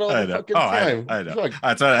like that all the fucking time. I know.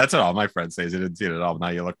 That's what all my friends say. They didn't see it at all. Now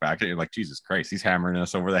you look back and you're like, Jesus Christ, he's hammering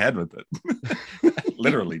us over the head with it.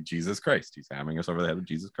 Literally, Jesus Christ. He's hammering us over the head with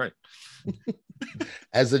Jesus Christ.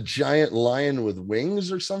 As a giant lion with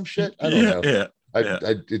wings or some shit? I don't know.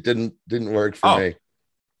 It didn't work for me.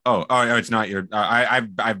 Oh, it's not your.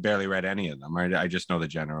 I've barely read any of them. I just know the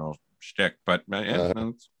general shtick, but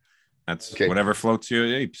that's okay. Whatever floats you.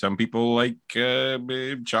 Hey, some people like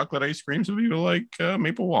chocolate ice cream. Some people like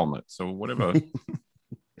maple walnut. So whatever.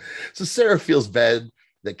 So Sarah feels bad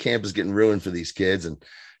that camp is getting ruined for these kids, and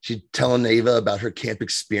she's telling Ava about her camp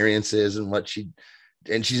experiences and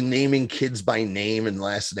she's naming kids by name and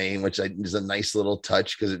last name, which is a nice little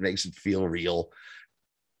touch because it makes it feel real.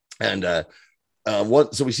 And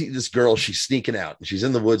so we see this girl. She's sneaking out, and she's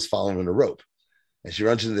in the woods following a rope. And she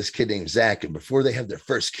runs into this kid named Zach. And before they have their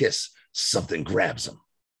first kiss, something grabs them.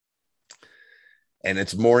 And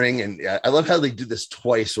it's morning. And I love how they do this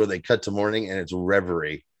twice where they cut to morning and it's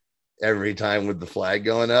reverie every time with the flag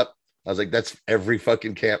going up. I was like, that's every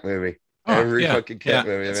fucking camp movie. Fucking camp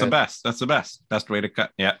movie. That's the best. That's the best. Best way to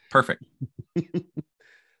cut. Yeah, perfect.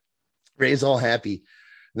 Ray's all happy.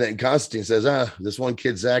 Then Constantine says, this one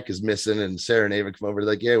kid, Zach, is missing. And Sarah and Ava come over.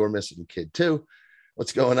 They're like, yeah, we're missing a kid too.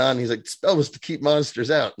 What's going on? He's like, the spell was to keep monsters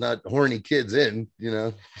out, not horny kids in,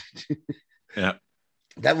 Yeah.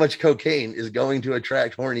 That much cocaine is going to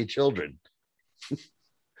attract horny children.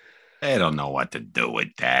 They don't know what to do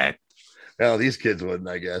with that. Well, these kids wouldn't,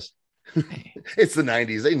 I guess. It's the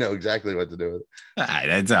 90s. They know exactly what to do with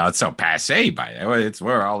it. It's so passe by the way.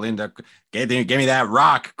 We're all into give me that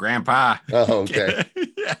rock, Grandpa. Oh, okay.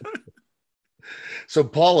 Yeah. So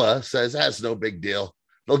Paula says that's no big deal.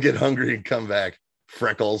 They'll get hungry and come back.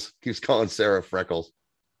 Freckles keeps calling Sarah Freckles.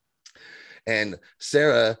 And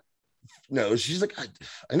Sarah knows, she's like,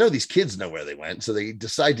 I know these kids know where they went. So they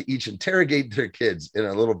decide to each interrogate their kids in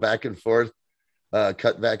a little back and forth,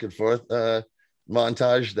 cut back and forth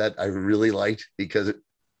montage that I really liked because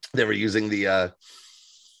they were using the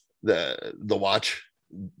watch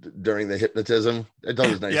during the hypnotism. I thought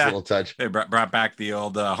it was a nice little touch. They brought back the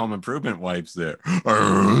old Home Improvement wipes there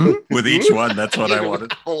with each one. That's what I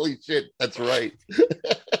wanted. Holy shit, that's right.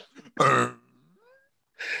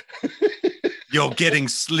 You're getting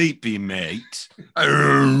sleepy, mate.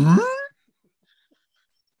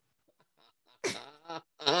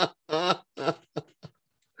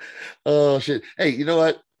 Oh shit. Hey, you know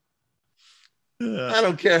what? I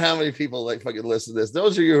don't care how many people fucking listen to this.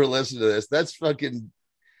 Those of you who are listening to this, that's what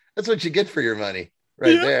you get for your money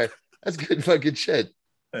right there. That's good fucking shit.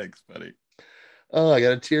 Thanks, buddy. Oh, I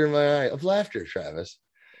got a tear in my eye of laughter, Travis.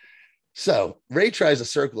 So Ray tries a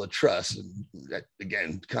circle of trust. And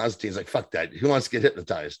again, Constantine's like, fuck that. Who wants to get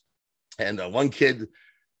hypnotized? And one kid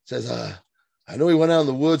says, I know he went out in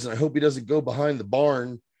the woods and I hope he doesn't go behind the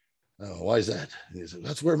barn. Oh, why is that? And he said,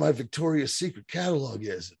 that's where my Victoria's Secret catalog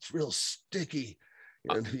is. It's real sticky.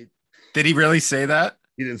 Did he really say that?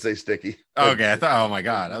 He didn't say sticky. Okay, I thought, oh my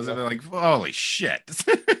God. I was like, holy shit.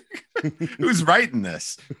 Who's writing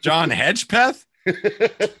this? John Hedgepeth?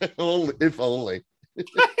 If only.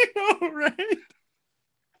 I know, right?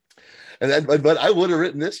 And then, but I would have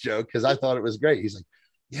written this joke because I thought it was great. He's like,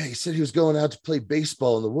 yeah, he said he was going out to play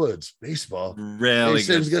baseball in the woods. Baseball. Really? He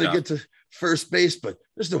said he was going to get to first base, but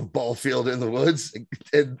there's no ball field in the woods.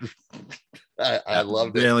 And I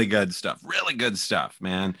loved it. Really good stuff. Really good stuff,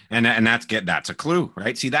 man. And that's a clue,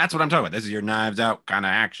 right? See, that's what I'm talking about. This is your Knives Out kind of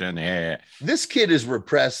action. Yeah. This kid is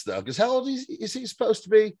repressed though, because how old is he supposed to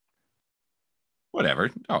be? Whatever.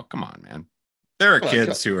 Oh, come on, man. There are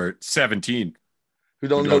kids who are 17 who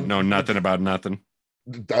don't know nothing about nothing.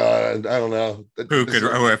 I don't know.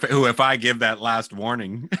 Who if I give that last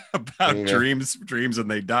warning about dreams and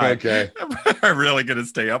they die, are really going to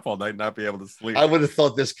stay up all night and not be able to sleep. I would have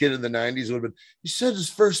thought this kid in the 90s would have been, he said it's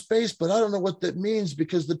first base, but I don't know what that means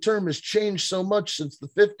because the term has changed so much since the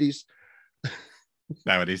 50s. Is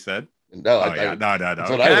that what he said? No, no.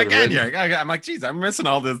 Again, I'm like, geez, I'm missing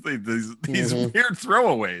all these weird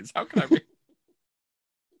throwaways. How can I be?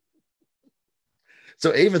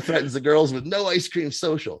 So Ava threatens the girls with no ice cream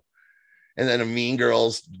social. And then a mean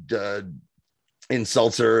girls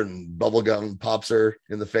insults her and bubblegum pops her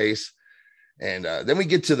in the face. And then we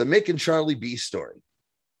get to the Mick and Charlie B story.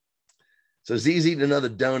 So Z's eating another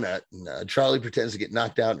donut and Charlie pretends to get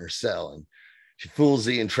knocked out in her cell. And she fools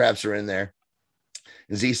Z and traps her in there.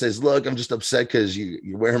 And Z says, look, I'm just upset because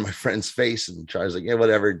you're wearing my friend's face. And Charlie's like, yeah,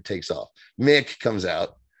 whatever, and takes off. Mick comes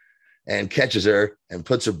out and catches her and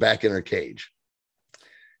puts her back in her cage.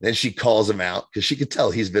 Then she calls him out because she could tell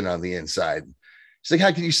he's been on the inside. She's like,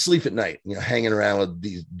 how can you sleep at night? Hanging around with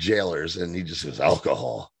these jailers. And he just goes,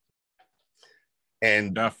 alcohol.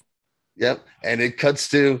 And yep. And it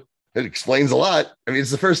explains a lot. I mean, it's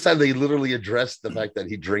the first time they literally addressed the fact that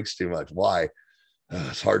he drinks too much. Why?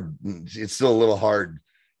 It's hard. It's still a little hard,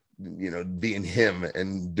 being him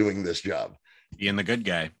and doing this job. Being the good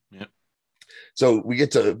guy. Yep. So we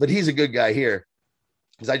get but he's a good guy here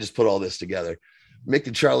because I just put all this together. Mick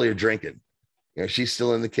and Charlie are drinking. She's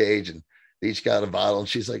still in the cage and they each got a bottle. And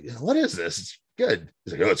she's like, what is this? It's good.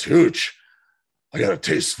 He's like, oh, it's hooch. I got a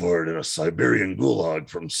taste for it in a Siberian gulag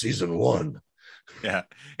from season 1. Yeah.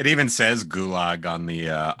 It even says gulag on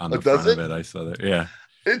the front of it. I saw that. Yeah.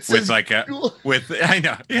 It's with I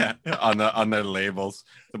know. Yeah. On the labels,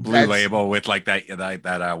 the blue label with like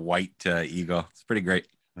that white eagle. It's pretty great.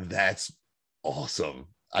 That's awesome.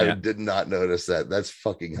 I did not notice that. That's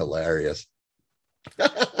fucking hilarious.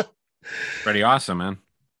 Pretty awesome, man.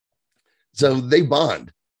 So they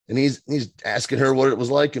bond and he's asking her what it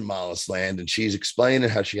was like in Mollis Land, and she's explaining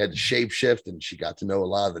how she had to shapeshift and she got to know a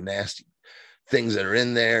lot of the nasty things that are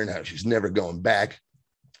in there and how she's never going back.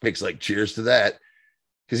 Makes like cheers to that,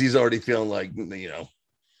 because he's already feeling like, he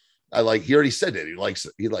already said that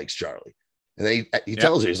he likes Charlie, and then he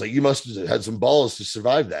tells her, he's like, you must have had some balls to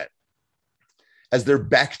survive that. As they're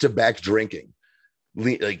back-to-back drinking,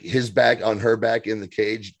 like his back on her back in the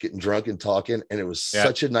cage, getting drunk and talking, and it was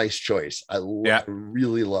such a nice choice. I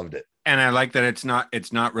really loved it, and I like that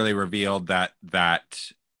it's not really revealed that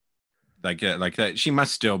like that she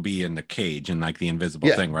must still be in the cage and like the invisible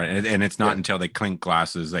thing, right? And it's not until they clink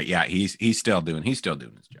glasses that he's still doing his job.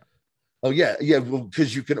 Oh yeah, well,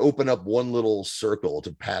 because you can open up one little circle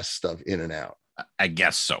to pass stuff in and out. I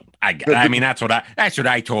guess so. I mean, that's what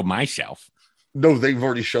I told myself. No, they've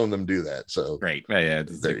already shown them do that. So great. Yeah,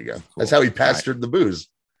 there you go. Cool. That's how he pastured the booze.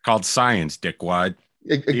 Called science, dickwad.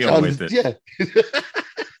 Deal with it. Yeah.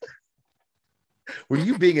 Were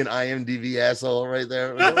you being an IMDb asshole right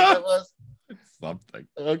there? Was that what that was? Something.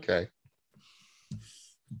 Okay.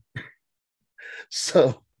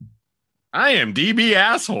 So IMDb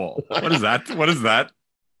asshole. What is that? What does that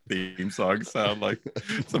theme song sound like?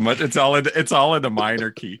 So much. It's all in a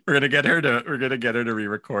minor key. We're gonna get her to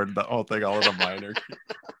re-record the whole thing all in a minor key.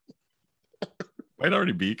 Might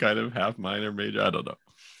already be kind of half minor, major. I don't know.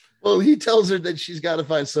 Well, he tells her that she's got to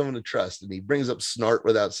find someone to trust, and he brings up Snart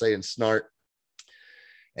without saying Snart.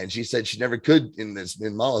 And she said she never could in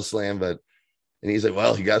Mollis Land, and he's like,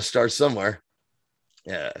 well, you got to start somewhere.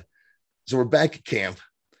 Yeah. So we're back at camp,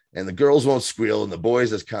 and the girls won't squeal, and the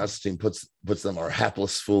boys, as Constantine puts them, are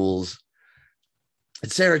hapless fools.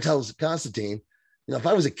 And Sarah tells Constantine, if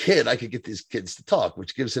I was a kid, I could get these kids to talk,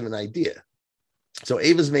 which gives him an idea. So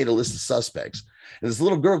Ava's made a list of suspects, and this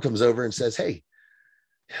little girl comes over and says, hey,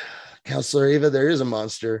 Counselor Ava, there is a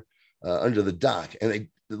monster under the dock. And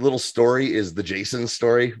the little story is the Jason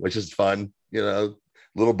story, which is fun.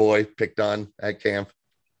 Little boy picked on at camp.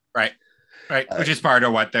 Right. Which is part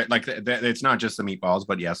of what they're like. It's not just the meatballs,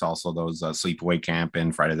 but yes, also those sleepaway camp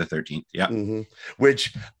and Friday the 13th. Yeah. Mm-hmm.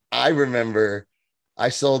 Which I remember I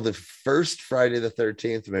saw the first Friday the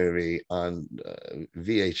 13th movie on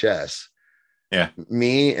VHS. Yeah.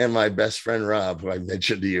 Me and my best friend, Rob, who I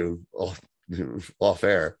mentioned to you off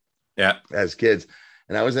air. Yeah. As kids.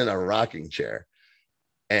 And I was in a rocking chair.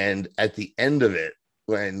 And at the end of it,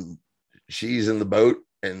 when she's in the boat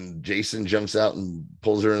and Jason jumps out and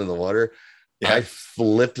pulls her into the water, Yeah. I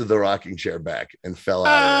flipped the rocking chair back and fell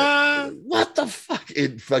out of it. What the fuck?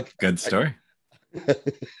 Good story.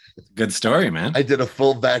 Good story, man. I did a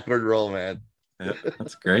full backward roll, man. Yeah,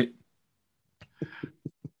 that's great.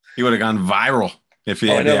 He would have gone viral if he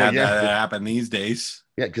had that happen these days.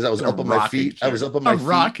 Yeah, because I was up on my feet. Chair. I was up on my feet.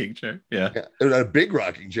 Rocking chair. Yeah. A big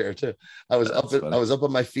rocking chair too. I was up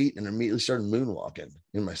on my feet and immediately started moonwalking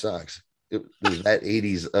in my socks. It was that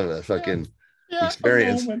 80s of a fucking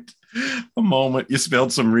experience. A moment. You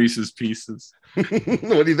spilled some Reese's Pieces. What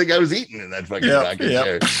do you think I was eating in that fucking rocking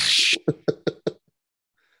chair?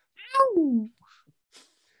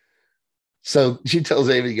 So she tells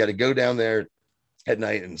Ava, you got to go down there at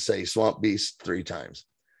night and say swamp beast 3 times.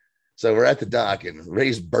 So we're at the dock and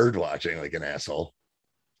Ray's bird watching like an asshole.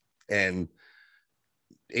 And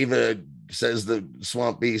Ava says the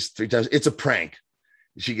swamp beast 3 times. It's a prank.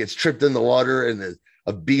 She gets tripped in the water and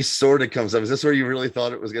a beast sort of comes up. Is this where you really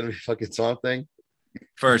thought it was going to be fucking Swamp Thing?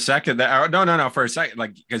 For a second, no. For a second,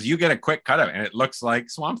 like, because you get a quick cut of it and it looks like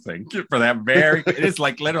Swamp Thing for that it is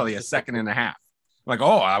like literally a second and a half. Like,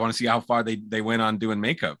 oh, I want to see how far they went on doing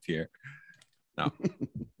makeup here. No,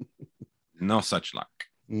 no such luck.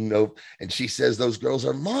 Nope. And she says those girls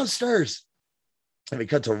are monsters. And we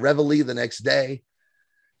cut to Reveille the next day.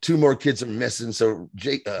 2 more kids are missing. So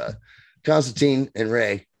Constantine and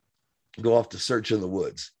Ray go off to search in the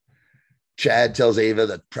woods. Chad tells Ava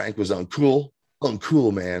that prank was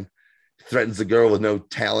uncool, man. Threatens the girl with no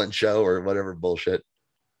talent show or whatever bullshit.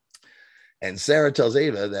 And Sarah tells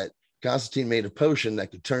Ava that Constantine made a potion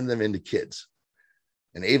that could turn them into kids.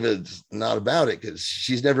 And Ava's not about it because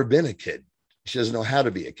she's never been a kid. She doesn't know how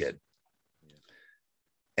to be a kid.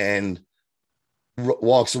 And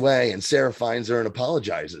walks away, and Sarah finds her and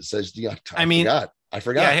apologizes. Says, I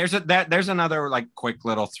forgot. Yeah, there's another like quick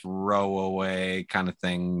little throwaway kind of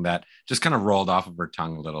thing that just kind of rolled off of her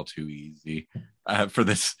tongue a little too easy for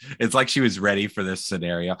this. It's like she was ready for this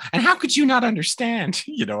scenario. And how could you not understand?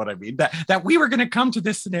 You know what I mean? That we were going to come to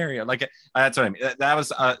this scenario. Like that's what I mean. That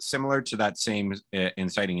was similar to that same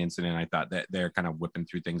inciting incident. I thought that they're kind of whipping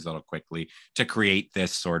through things a little quickly to create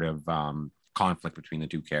this sort of conflict between the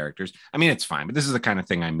 2 characters. I mean, it's fine, but this is the kind of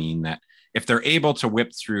thing I mean that if they're able to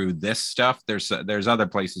whip through this stuff, there's other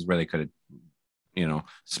places where they could have,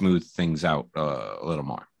 smooth things out a little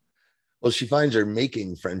more. Well, she finds her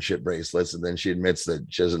making friendship bracelets, and then she admits that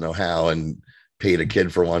she doesn't know how and paid a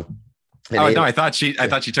kid for one. And I thought she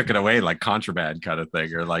took it away like contraband kind of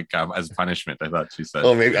thing, or like as punishment. I thought she said,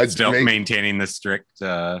 maintaining the strict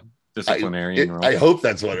disciplinarian role. I hope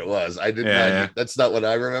that's what it was. I did not. That's not what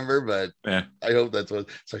I remember, but I hope that's what.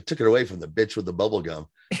 So I took it away from the bitch with the bubble gum.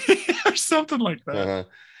 Or something like that. Uh-huh.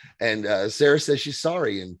 And Sarah says she's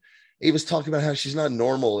sorry, and Ava's talking about how she's not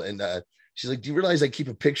normal, and she's like, do you realize I keep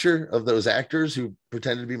a picture of those actors who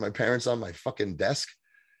pretended to be my parents on my fucking desk?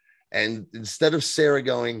 And instead of Sarah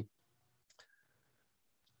going,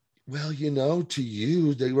 well, to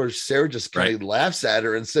you, they were, Sarah just kind of laughs at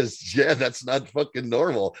her and says, yeah, that's not fucking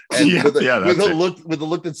normal. And with a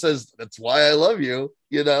look that says, that's why I love you,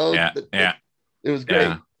 It was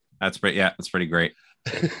great. Yeah, that's pretty great.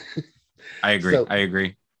 I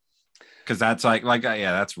agree. Because that's like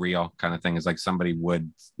that's real kind of thing. Is like somebody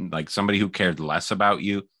who cared less about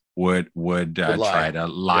you would try to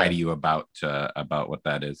lie to you about what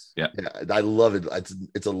that is. Yeah, I love it.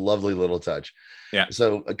 It's a lovely little touch. Yeah.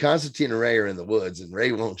 So Constantine and Ray are in the woods, and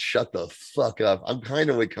Ray won't shut the fuck up. I'm kind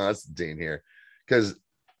of with Constantine here because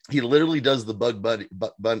he literally does the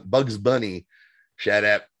Bugs Bunny shut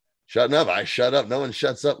up. Shutting up. I shut up. No one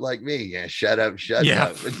shuts up like me. Yeah, shut up.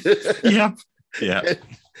 Yep. Yeah.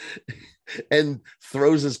 And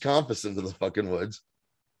throws his compass into the fucking woods.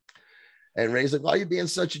 And Ray's like, why are you being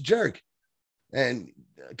such a jerk? And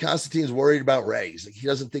Constantine's worried about Ray. He's like, he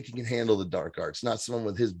doesn't think he can handle the dark arts, not someone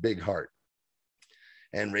with his big heart.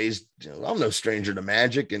 And Ray's, I'm no stranger to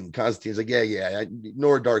magic. And Constantine's like, yeah,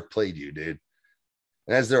 Nora Dark played you, dude.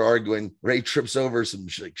 And as they're arguing, Ray trips over some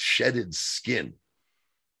like shedded skin.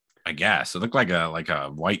 I guess it looked like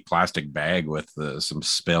a white plastic bag with some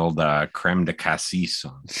spilled creme de cassis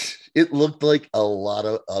on. It looked like a lot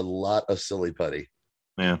of silly putty.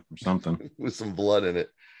 Yeah, or something with some blood in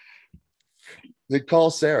it. They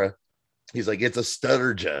call Sarah. He's like, it's a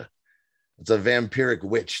stutterja. It's a vampiric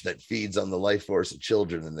witch that feeds on the life force of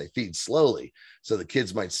children, and they feed slowly so the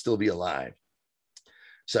kids might still be alive.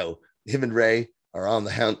 So him and Ray are on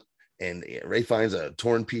the hunt. And Ray finds a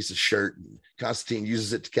torn piece of shirt, and Constantine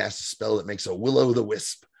uses it to cast a spell that makes a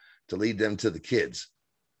will-o'-the-wisp to lead them to the kids.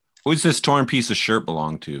 Who's this torn piece of shirt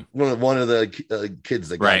belong to? One of the kids.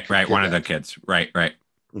 That right. One of the kids. Right.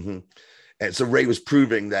 Mm-hmm. And so Ray was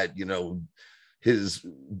proving that, you know, his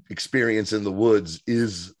experience in the woods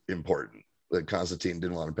is important, that Constantine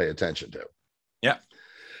didn't want to pay attention to. Yeah.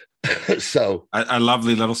 So a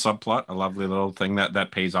lovely little subplot, a lovely little thing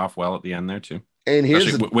that pays off well at the end there too. And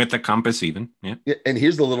here's with the compass even. Yeah. And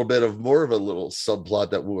here's a little bit of more of a little subplot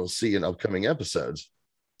that we'll see in upcoming episodes.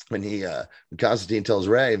 When Constantine tells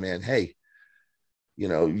Ray, man, hey, you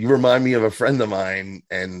know, you remind me of a friend of mine,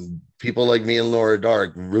 and people like me and Laura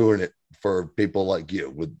Dark ruin it for people like you,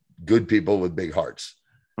 with good people with big hearts.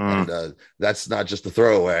 And that's not just a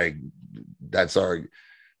throwaway. That's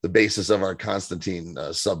the basis of our Constantine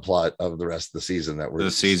subplot of the rest of the season that we're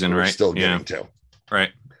still getting to. Right.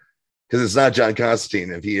 Because it's not John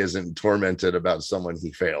Constantine if he isn't tormented about someone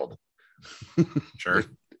he failed. Sure.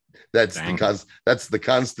 That's the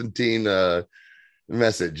Constantine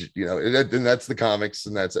message, you know, and that's the comics,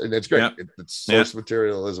 and it's great. Yeah. It's source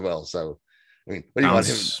material as well. So, I mean, what do you want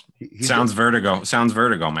him? Sounds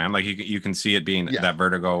Vertigo, man. Like you can see it being that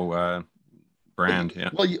Vertigo brand. Yeah.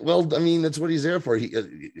 Well, I mean, that's what he's there for. A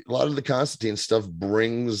lot of the Constantine stuff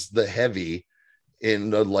brings the heavy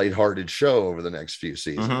in a lighthearted show over the next few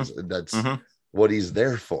seasons. That's what he's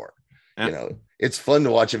there for. Yeah. You know, it's fun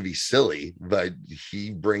to watch him be silly, but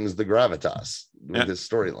he brings the gravitas with his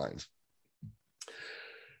storylines.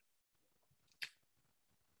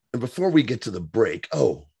 And before we get to the break,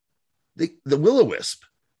 the Will-O-Wisp,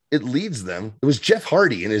 it leads them. It was Jeff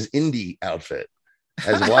Hardy in his indie outfit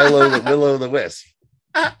as Willow the Wisp.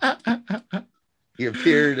 He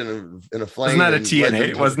appeared in a flame. Wasn't that a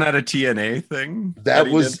TNA? Wasn't that a TNA thing?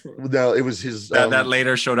 It was his. That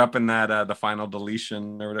later showed up in that the final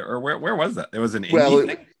deletion or where was that? It was an indie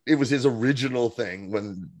thing? It was his original thing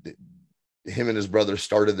when him and his brother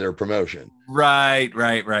started their promotion. Right.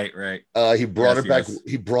 He brought it back.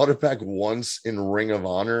 He brought it back once in Ring of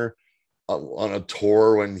Honor on a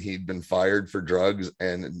tour when he'd been fired for drugs,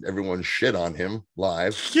 and everyone shit on him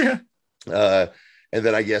live. Yeah. And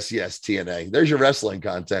then I guess, yes, TNA. There's your wrestling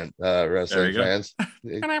content, wrestling fans.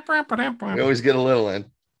 You always get a little in.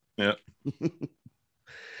 Yeah.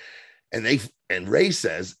 And Ray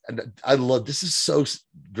says, and I love, this is so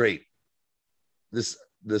great. This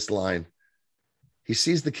line. He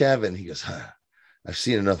sees the cabin. He goes, I've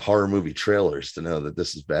seen enough horror movie trailers to know that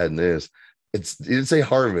this is bad news. He didn't say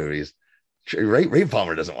horror movies. Ray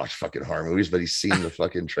Palmer doesn't watch fucking horror movies, but he's seen the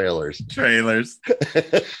fucking trailers. Great touch.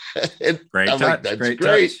 Like, that's great.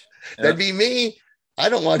 Touch. That'd be me. I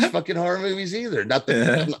don't watch fucking horror movies either. Not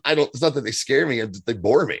that it's not that they scare me, they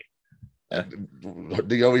bore me.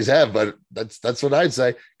 They always have, but that's what I'd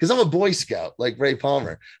say. Because I'm a Boy Scout like Ray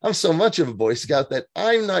Palmer. I'm so much of a Boy Scout that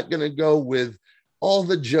I'm not going to go with all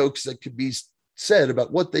the jokes that could be said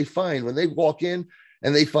about what they find when they walk in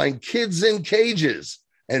and they find kids in cages.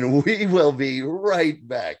 And we will be right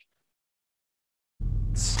back.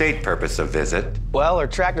 State purpose of visit. Well, our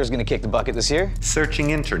tractor's gonna kick the bucket this year.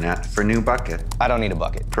 Searching internet for new bucket. I don't need a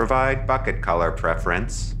bucket. Provide bucket color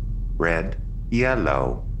preference. Red,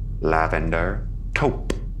 yellow, lavender,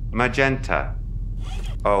 taupe, magenta.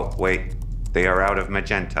 Oh, wait. They are out of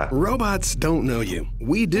magenta. Robots don't know you.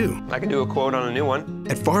 We do. I can do a quote on a new one.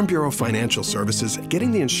 At Farm Bureau Financial Services,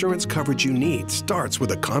 getting the insurance coverage you need starts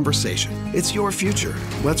with a conversation. It's your future.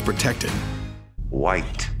 Let's protect it.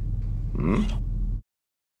 White.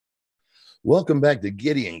 Welcome back to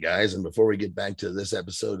Gideon, guys. And before we get back to this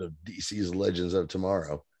episode of DC's Legends of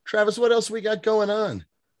Tomorrow, Travis, what else we got going on?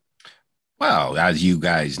 Well, as you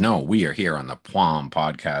guys know, we are here on the Plum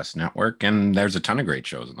Podcast Network, and there's a ton of great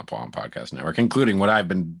shows on the Plum Podcast Network, including what I've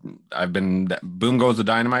been. Boom Goes the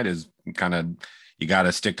Dynamite is kind of, you got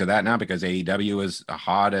to stick to that now because AEW is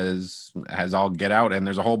hot as all get out, and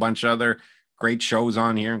there's a whole bunch of other great shows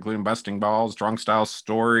on here, including Busting Balls, Strong Style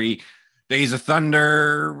Story, Days of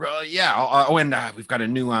Thunder, and we've got a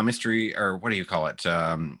new mystery, or what do you call it?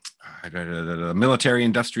 Military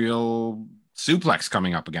Industrial Suplex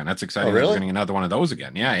coming up again. That's exciting. Oh, really? We're getting another one of those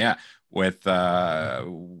again. Yeah. With a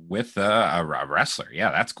wrestler.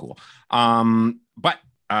 Yeah, that's cool. But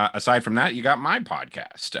aside from that, you got my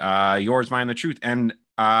podcast, Yours, Mine, the Truth. And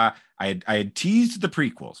I had teased the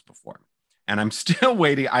prequels before, and I'm still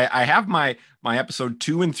waiting. I have my episode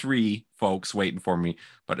 2 and 3 folks waiting for me,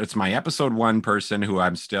 but it's my episode 1 person who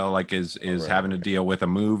I'm still like is having to deal with a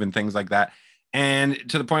move and things like that. And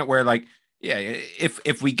to the point where like, yeah,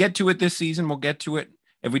 if we get to it this season, we'll get to it.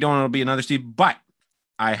 If we don't, it'll be another season. But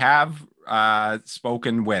I have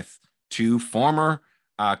spoken with 2 former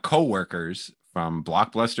co-workers from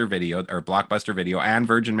Blockbuster Video and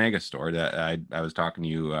Virgin Megastore that I was talking to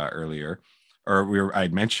you earlier, or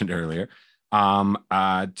I'd mentioned earlier,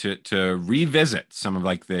 to revisit some of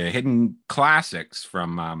like the hidden classics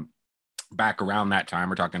from back around that time.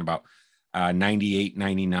 We're talking about 98,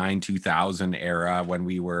 99, 2000 era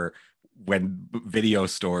when video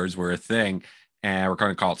stores were a thing. And we're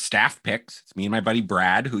going to call it Staff Picks. It's me and my buddy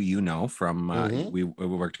Brad, who you know from we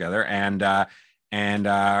work together, and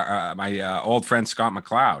my old friend Scott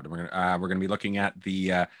McLeod. We're going to be looking at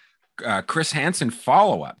the Chris Hansen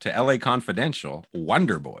follow-up to LA Confidential,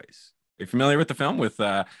 Wonder Boys. Are you familiar with the film with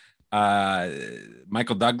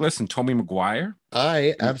Michael Douglas and Tobey Maguire?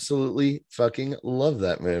 I absolutely fucking love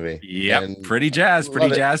that movie. Yep, And pretty jazzed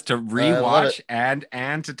to rewatch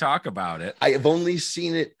and to talk about it. I have only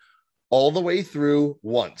seen it all the way through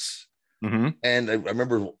once. Mm-hmm. And I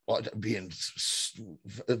remember being,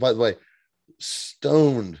 by the way,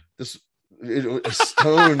 stoned. Stoned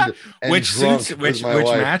and which drunk suits with my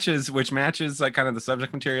wife. matches like kind of the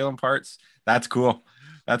subject material in parts. That's cool.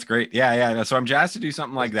 That's great. Yeah. So I'm jazzed to do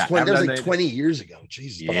something like that. That was like 20 years ago.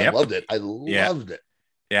 Jesus, but I loved it. I loved it.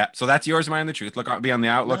 Yeah. So that's yours, mine, and the truth. Look, I'll be on the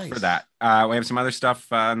outlook for that. We have some other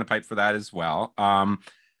stuff in the pipe for that as well.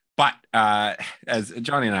 But as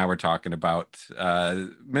Johnny and I were talking about,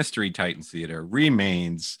 Mystery Titans Theater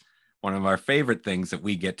remains one of our favorite things that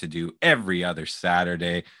we get to do every other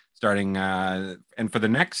Saturday, starting and for the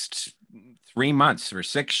next 3 months or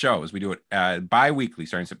 6 shows. We do it bi-weekly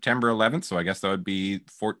starting September 11th. So I guess that would be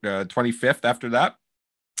 25th after that.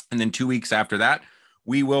 And then 2 weeks after that,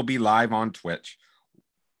 we will be live on Twitch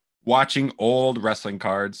watching old wrestling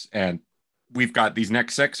cards. And we've got these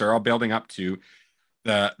next 6 are all building up to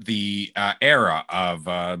the era of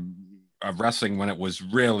wrestling when it was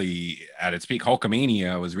really at its peak.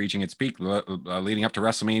 Hulkamania was reaching its peak leading up to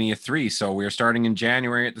WrestleMania 3. So we're starting in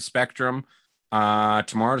January at the Spectrum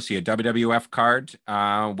tomorrow to see a WWF card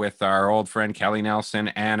with our old friend Kelly Nelson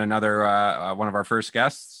and another one of our first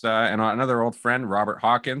guests and another old friend, Robert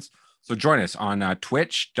Hawkins. So join us on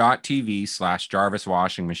twitch.tv/Jarvis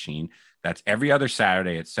Washing Machine. That's every other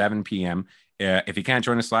Saturday at 7 p.m. If you can't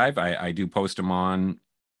join us live, I do post them on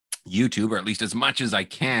YouTube, or at least as much as I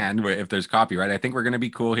can if there's copyright. I think we're going to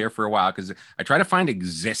be cool here for a while because I try to find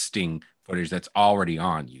existing footage that's already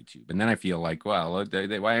on YouTube, and then I feel like, well,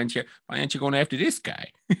 why aren't you going after this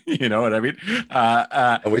guy? You know what I mean?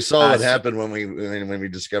 And we saw what happened when we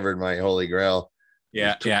discovered my Holy Grail.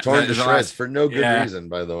 Torn to shreds for no good reason,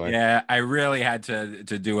 by the way. Yeah, I really had to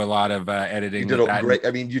do a lot of editing. You did great.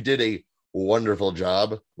 I mean, you did a wonderful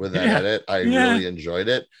job with that edit. I really enjoyed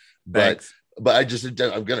it, but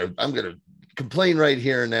I'm gonna complain right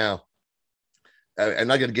here now. I'm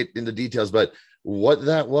not gonna get into details, but what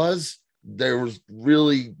that was, there was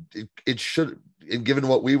really it should, and given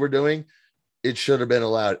what we were doing, it should have been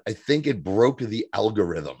allowed. I think it broke the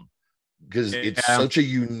algorithm because it's such a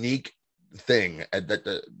unique thing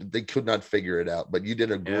that they could not figure it out. But you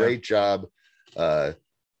did a great job.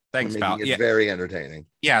 Thanks, pal. It's very entertaining.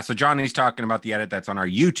 Yeah, so Johnny's talking about the edit that's on our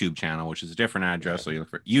YouTube channel, which is a different address. So you look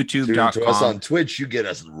for youtube.com. To us on Twitch, you get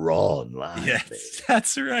us raw and live. Yes,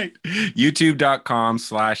 that's right.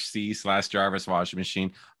 youtube.com/C/Jarvis Washing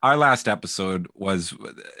Machine. Our last episode was,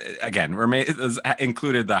 again,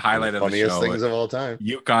 included the highlight of the show. Funniest things of all time.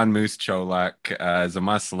 Yukon Moose Cholak as a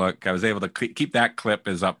must look. I was able to keep that clip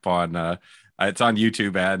is up on, it's on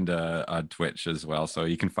YouTube and on Twitch as well. So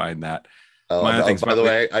you can find that. By the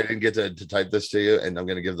way, I didn't get to type this to you, and I'm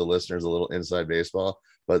going to give the listeners a little inside baseball,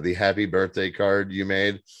 but the happy birthday card you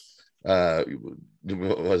made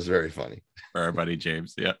was very funny. For our buddy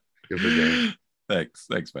James. Yeah. Good for James. Thanks,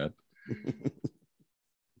 man.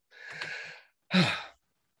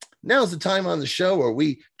 Now's the time on the show where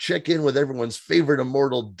we check in with everyone's favorite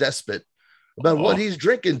immortal despot about what he's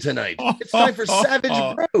drinking tonight. It's time for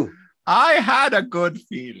Savage Brew. I had a good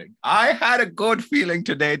feeling.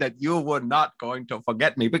 Today that you were not going to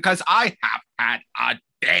forget me because I have had a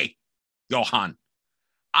day, Johan.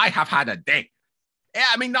 I have had a day. Yeah,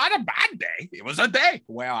 I mean, not a bad day. It was a day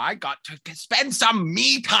where I got to spend some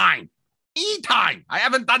me time. I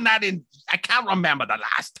haven't done that I can't remember the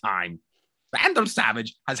last time. Vandal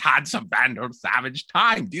Savage has had some Vandal Savage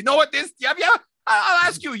time. Do you know what this? I'll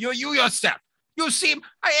ask you yourself. You seem,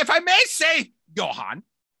 if I may say, Johan,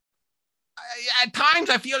 at times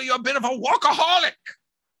I feel you're a bit of a workaholic.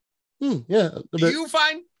 Yeah. Do you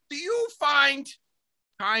find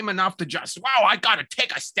time enough to just, I got to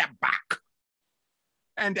take a step back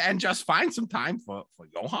and just find some time for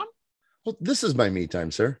Johan? Well, this is my me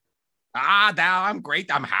time, sir. Now I'm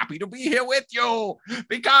great. I'm happy to be here with you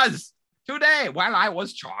because today, while I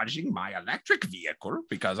was charging my electric vehicle,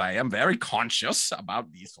 because I am very conscious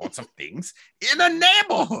about these sorts of things, in a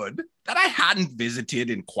neighborhood that I hadn't visited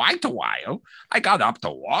in quite a while, I got up to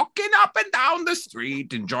walking up and down the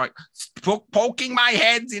street, poking my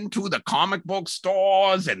heads into the comic book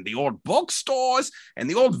stores and the old bookstores and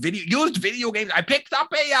the old used video games. I picked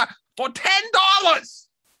up for $10.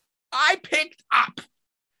 I picked up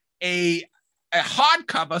a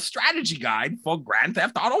hardcover strategy guide for Grand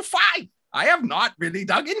Theft Auto 5. I have not really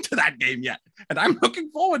dug into that game yet, and I'm looking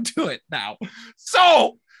forward to it now.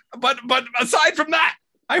 So, but aside from that,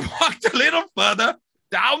 I walked a little further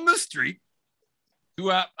down the street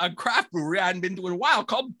to a craft brewery I hadn't been to in a while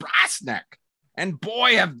called Brassneck. And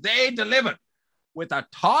boy, have they delivered with a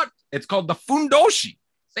tart. It's called the Fundoshi.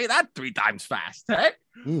 Say that 3 times fast, eh?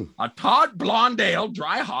 A tart blonde ale,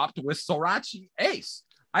 dry hopped with Sorachi Ace.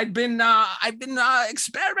 I've been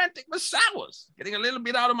experimenting with sours, getting a little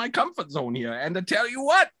bit out of my comfort zone here. And to tell you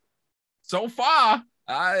what, so far,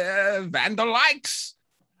 Vander likes.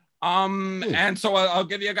 And so I'll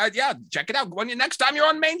give you a guide. Yeah, check it out. Next time you're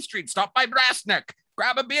on Main Street, stop by Brassneck,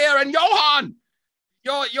 grab a beer, and Johan,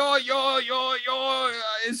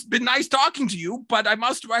 it's been nice talking to you, but I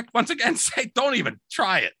must once again say, don't even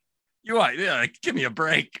try it. Give me a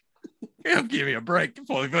break. Give me a break.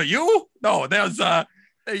 For you? No, there's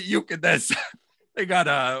they got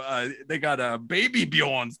a baby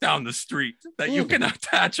Bjorns down the street that you can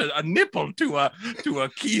attach a nipple to a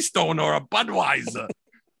Keystone or a Budweiser.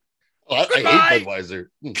 Oh, I hate Budweiser.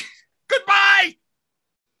 Goodbye.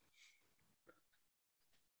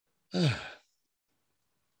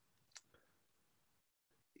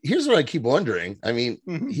 Here's what I keep wondering. I mean,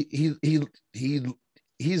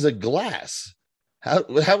 he's a glass.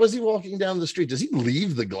 How was he walking down the street? Does he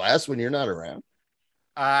leave the glass when you're not around?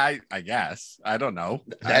 I guess. I don't know.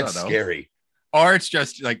 That's scary. Or it's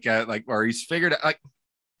just or he's figured out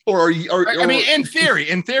I mean, in theory,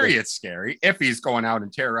 it's scary if he's going out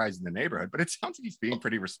and terrorizing the neighborhood, but it sounds like he's being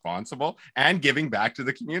pretty responsible and giving back to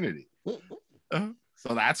the community. So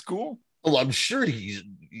that's cool. Well, I'm sure he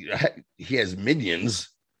has minions,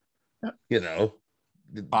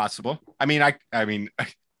 possible. I mean, all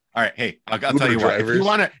right. Hey, I'll tell you drivers.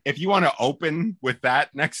 what, if you want to open with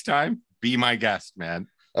that next time, be my guest, man.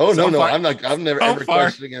 Oh, no, I'm not. I'm never ever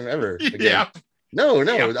questioning him ever again. Yeah. No.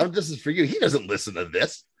 This is for you. He doesn't listen to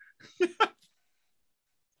this.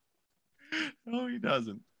 No, he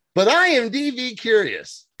doesn't. But I am DV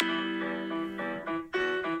curious.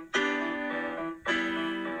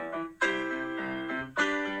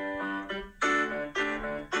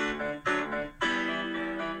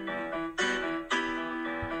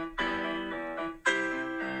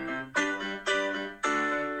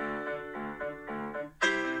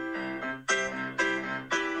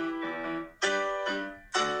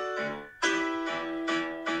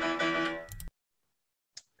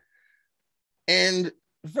 And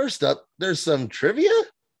first up, there's some trivia.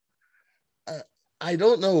 I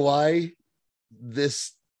don't know why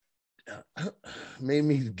this made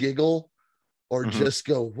me giggle or just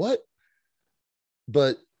go, what?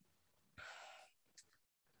 But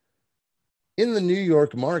in the New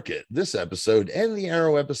York market, this episode and the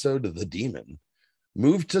Arrow episode of The Demon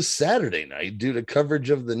moved to Saturday night due to coverage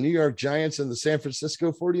of the New York Giants and the San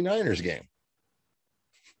Francisco 49ers game.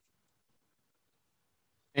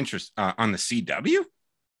 Interest on the CW.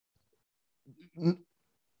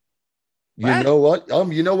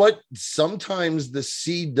 You know what? Sometimes the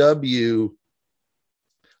CW.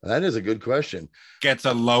 That is a good question. Gets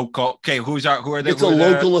a local. Okay, who are they? It's a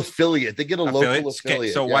local affiliate. They get a local affiliate.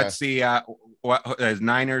 Okay, so what's the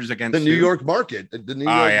Niners against the New York market? The New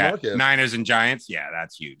York market. Niners and Giants. Yeah,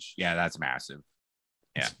 that's huge. Yeah, that's massive.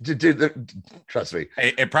 Yeah, dude, trust me.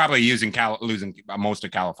 It probably losing most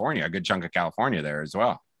of California, a good chunk of California there as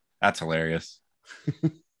well. That's hilarious.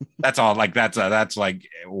 That's all like that's like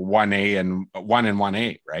 1A and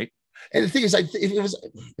 1A, right? And the thing is,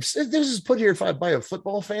 if this was put here by a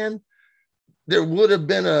football fan, there would have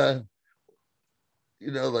been I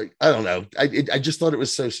don't know. I just thought it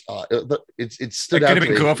was so. It stood out. It could have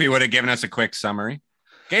been cool if he would have given us a quick summary.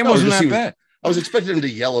 Game wasn't that bad. I was expecting him to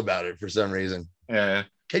yell about it for some reason. Yeah.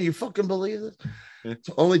 Can you fucking believe it?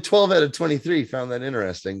 Only 12 out of 23 found that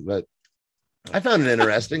interesting, but I found it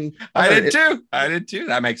interesting. I did too.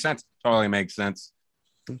 That makes sense. Totally makes sense.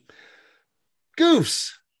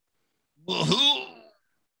 Goofs.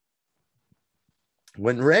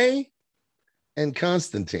 When Ray and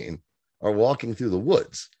Constantine are walking through the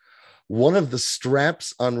woods, one of the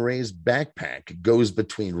straps on Ray's backpack goes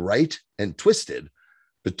between right and twisted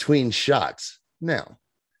between shots. Now,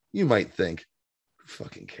 you might think, who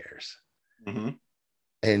fucking cares?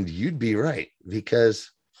 And you'd be right,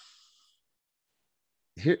 because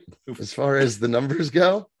here, as far as the numbers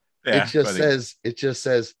go, it just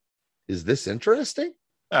says, is this interesting?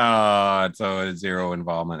 So a 0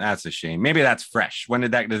 involvement. That's a shame. Maybe that's fresh.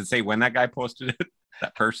 Does it say when that guy posted it?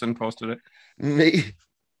 That person posted it?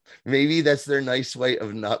 Maybe that's their nice way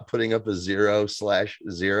of not putting up a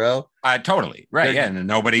 0/0. Totally right. Yeah, and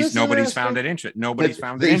nobody's found it interesting. Nobody's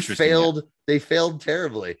found it interesting. They failed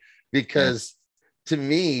terribly, because to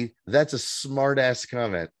me, that's a smart ass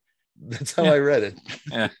comment. That's how I read it.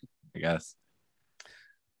 Yeah, I guess.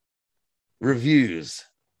 Reviews.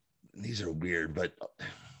 These are weird, but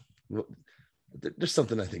there's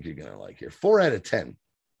something I think you're gonna like here. 4 out of 10.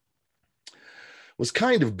 Was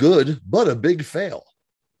kind of good, but a big fail.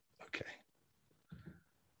 Okay.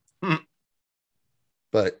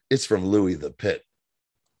 But it's from Louis the Pit.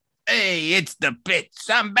 Hey, it's the Pits.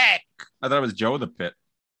 I'm back. I thought it was Joe the Pit.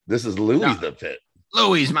 This is Louis the Pit.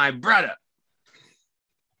 Louis, my brother.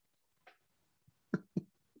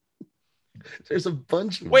 There's a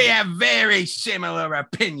bunch of We have very similar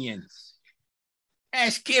opinions.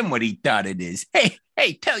 Ask him what he thought it is. Hey,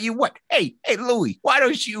 tell you what. Hey, Louis, why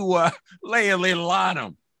don't you lay a little on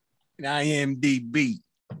him in IMDb?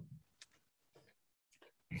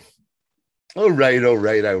 All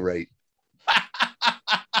right.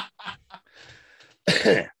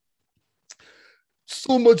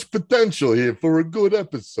 So much potential here for a good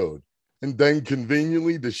episode. And then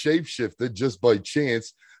conveniently, the shapeshifter, just by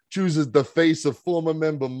chance, chooses the face of former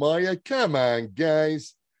member Maya. Come on,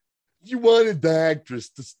 guys. You wanted the actress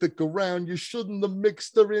to stick around. You shouldn't have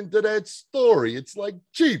mixed her into that story. It's like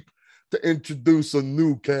cheap to introduce a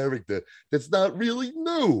new character that's not really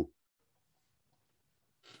new.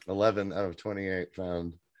 11 out of 28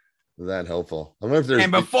 found that helpful. I wonder if there's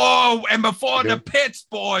before the Pits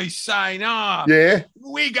boys sign off. Yeah,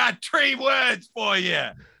 we got 3 words for you.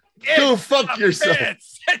 Go fuck yourself.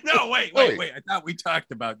 No, wait. I thought we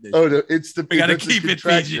talked about this. Oh no, we gotta keep it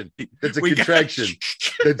PG. It's a contraction.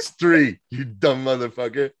 That's 3. You dumb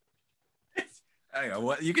motherfucker.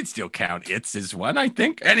 Well, you can still count it's as 1, I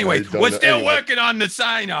think. Anyway, we're still working on the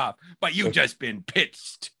sign off, but you've just been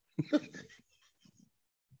pitched.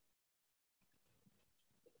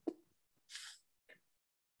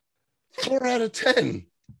 4 out of 10.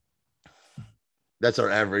 That's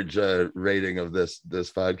our average rating of this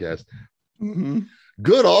podcast. Mm-hmm.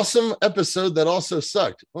 Good, awesome episode that also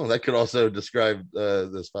sucked. Oh, that could also describe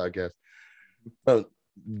this podcast.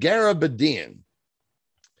 Garabedian.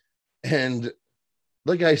 And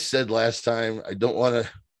like I said last time, I don't want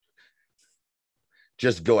to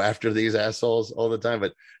just go after these assholes all the time,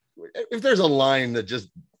 but if there's a line that just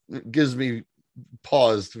gives me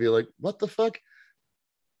pause to be like, what the fuck?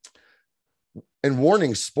 And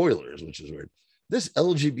warning spoilers, which is weird. This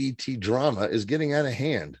LGBT drama is getting out of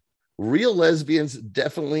hand. Real lesbians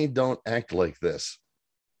definitely don't act like this.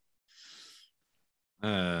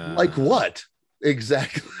 Like what?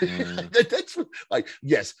 Exactly. That's like,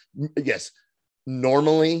 yes.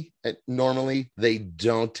 Normally they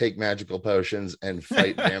don't take magical potions and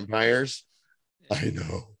fight vampires. I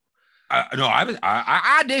know. No,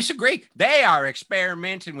 I disagree. They are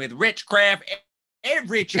experimenting with witchcraft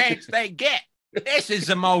every chance they get. This is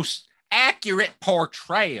the most accurate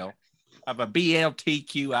portrayal of a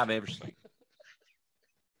BLTQ I've ever seen.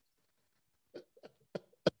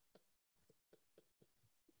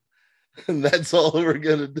 And that's all we're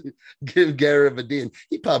gonna do. Give Garabedian.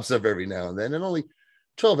 He pops up every now and then, and only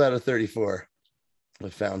 12 out of 34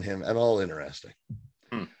 have found him at all interesting.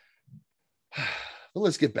 But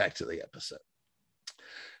let's get back to the episode.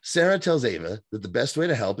 Sarah tells Ava that the best way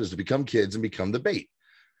to help is to become kids and become the bait.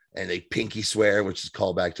 And they pinky swear, which is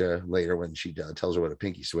called back to later when she tells her what a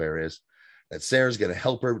pinky swear is, that Sarah's going to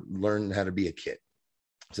help her learn how to be a kid.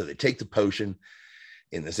 So they take the potion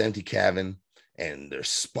in this empty cabin, and there's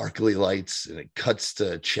sparkly lights, and it cuts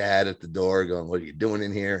to Chad at the door going, what are you doing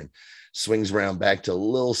in here? And swings around back to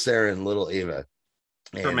little Sarah and little Ava.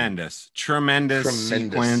 And tremendous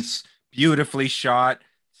sequence, beautifully shot.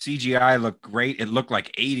 CGI looked great. It looked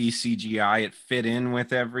like 80s CGI. It fit in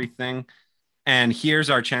with everything. And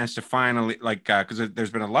here's our chance to finally, because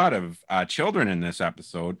there's been a lot of children in this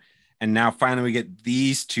episode. And now finally we get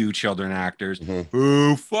these 2 children actors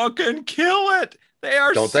who fucking kill it. They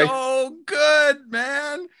are so good,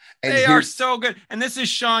 man. And they are so good. And this is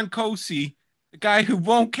Sean Cosey, the guy who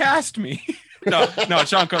won't cast me. no,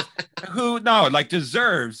 Sean Cosey, who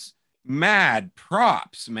deserves mad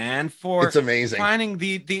props, man, for it's amazing finding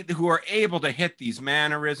the who are able to hit these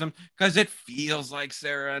mannerisms, because it feels like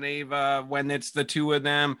Sarah and Ava when it's the 2 of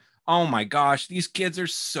them. Oh my gosh, these kids are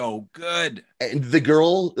so good. And the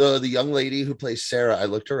girl, the young lady who plays Sarah, I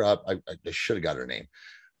looked her up. I should have got her name.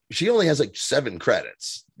 She only has like 7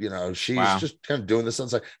 credits. She's just kind of doing this on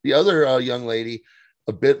the side. The other young lady,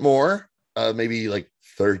 a bit more, maybe like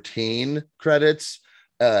 13 credits.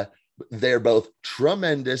 They're both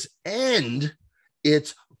tremendous, and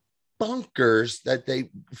it's bonkers that they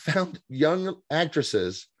found young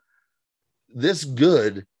actresses this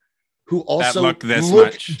good who also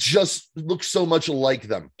look so much like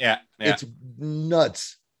them. Yeah. It's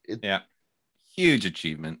nuts. Huge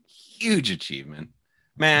achievement.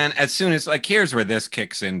 Man, as soon as here's where this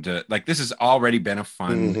kicks into, this has already been a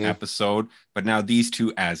fun episode, but now these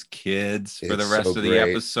two as kids for the rest of the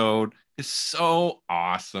episode is so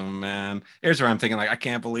awesome, man. Here's where I'm thinking, I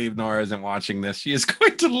can't believe Nora isn't watching this. She is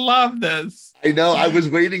going to love this. I know. I was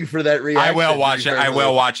waiting for that reaction. I will watch it. I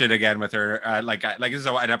will watch it again with her. This is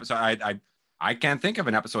an episode I can't think of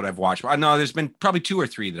an episode I've watched. No, there's been probably 2 or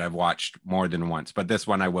 3 that I've watched more than once, but this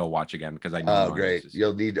one I will watch again because I know. Oh, great!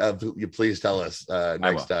 You'll need. You please tell us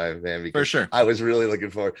next time, man. Because for sure. I was really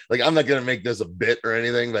looking forward. I'm not gonna make this a bit or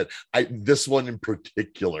anything, but this one in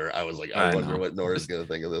particular, I was like, I wonder what Nora's gonna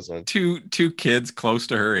think of this one. Two kids close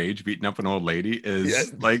to her age beating up an old lady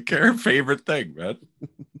is her favorite thing, man.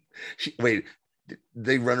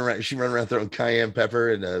 They run around. She run around throwing cayenne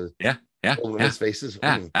pepper and his faces.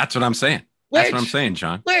 Yeah, that's what I'm saying. That's what I'm saying,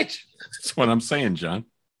 John. That's what I'm saying, John.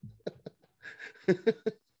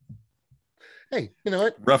 Hey, you know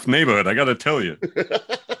what? Rough neighborhood, I got to tell you.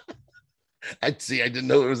 I didn't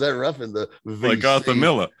know it was that rough in the VC. Like Arthur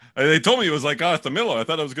Miller. They told me it was like Arthur Miller. I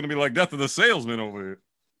thought it was going to be like Death of the Salesman over here.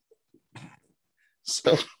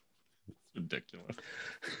 So it's ridiculous.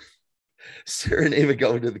 Sarah and Ava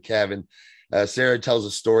go into the cabin. Sarah tells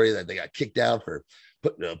a story that they got kicked out for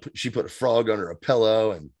she put a frog under a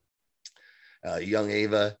pillow, and young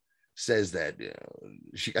Ava says that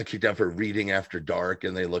she got kicked out for reading after dark,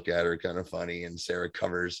 and they look at her kind of funny, and Sarah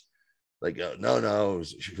covers no,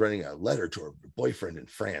 she's writing a letter to her boyfriend in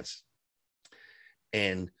France.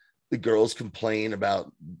 And the girls complain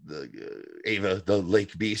about the Ava, the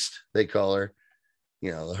lake beast, they call her.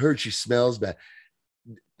 I heard she smells bad.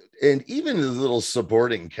 And even the little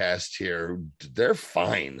supporting cast here, they're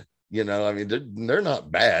fine. They're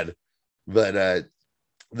not bad, but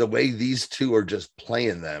the way these two are just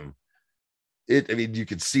playing them, you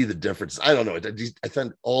can see the difference. I don't know. I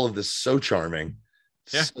found all of this so charming.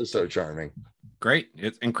 Yeah. So charming. Great.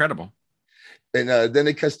 It's incredible. And then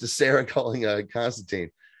it cuts to Sarah calling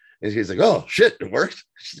Constantine. And he's like, oh, shit, it worked.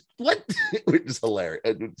 What? It was hilarious.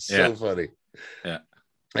 It's so funny. Yeah.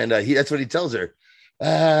 And that's what he tells her.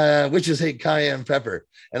 Witches hate cayenne pepper.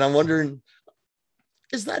 And I'm wondering,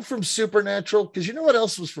 is that from Supernatural? Because you know what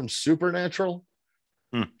else was from Supernatural?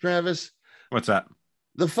 Travis? What's that?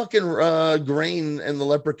 The fucking grain and the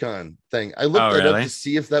leprechaun thing. I looked it up to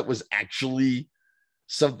see if that was actually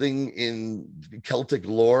something in Celtic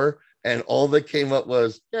lore, and all that came up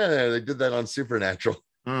was, they did that on Supernatural.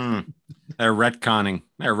 They're retconning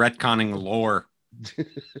lore.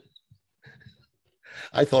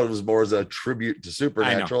 I thought it was more as a tribute to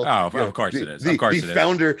Supernatural. Oh, of course it is. Of course it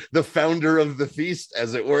is. The founder of the feast,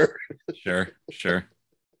 as it were. Sure.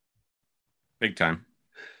 Big time.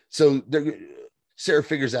 So Sarah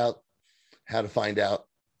figures out how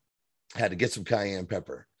to get some cayenne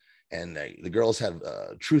pepper. And the girls have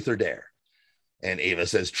truth or dare. And Ava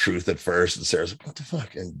says truth at first. And Sarah's like, what the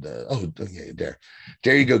fuck? And, dare.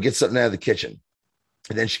 Dare you go get something out of the kitchen.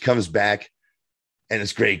 And then she comes back. And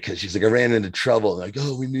it's great because she's like, I ran into trouble. And like,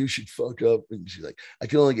 oh, we knew she'd fuck up. And she's like, I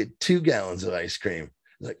can only get 2 gallons of ice cream.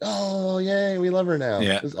 Like, oh, yay, we love her now.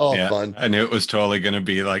 Yeah, it's all fun. I knew it was totally going to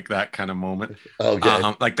be like that kind of moment.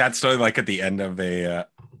 Okay. That's totally like at the end of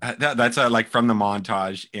that's like from the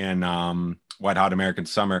montage in Wet Hot American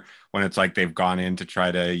Summer, when it's like they've gone in to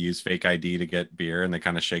try to use fake ID to get beer, and they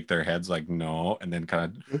kind of shake their heads like no, and then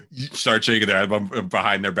kind of start shaking their head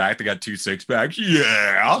behind their back. They got 2 6-packs.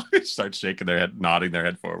 Yeah, start shaking their head, nodding their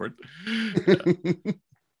head forward.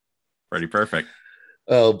 Pretty perfect.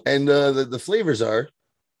 Oh, and the flavors are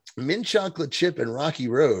mint chocolate chip and Rocky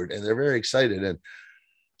Road, and they're very excited. And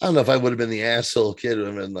I don't know if I would have been the asshole kid who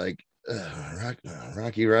would have been like,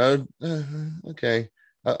 Rocky Road. Okay.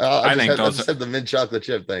 I just said the mint chocolate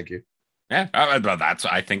chip. Thank you. Yeah,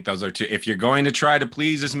 I think those are 2. If you're going to try to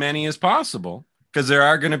please as many as possible, because there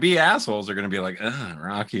are going to be assholes who are going to be like,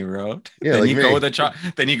 Rocky Road. Yeah, then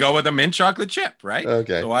you go with a mint chocolate chip, right?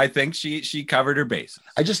 Okay. So I think she covered her base.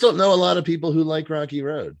 I just don't know a lot of people who like Rocky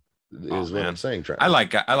Road. is what I'm saying. Travis. I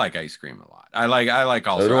like ice cream a lot. I like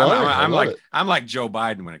also. So do I. I'm like Joe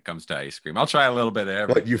Biden when it comes to ice cream. I'll try a little bit of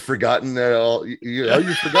everything. But you've forgotten all.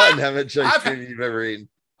 You've forgotten how much ice cream you've ever eaten.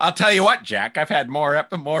 I'll tell you what, Jack. I've had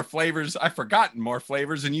more flavors. I've forgotten more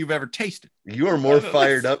flavors than you've ever tasted. You are more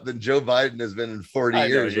fired up than Joe Biden has been in 40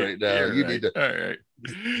 years right now. You need to. All right.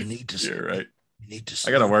 You need to. You're right. You need to.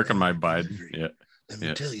 I got to work on my Biden. Yeah. Let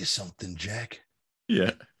me tell you something, Jack.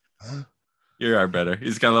 Yeah. Huh? You are better.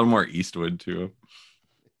 He's got a little more Eastwood to him.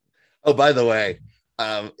 Oh, by the way,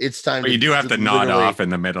 it's time. But you do have to nod off in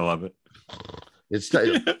the middle of it. It's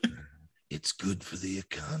time. It's good for the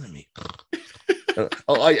economy.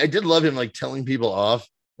 I did love him like telling people off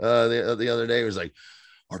the other day. It was like,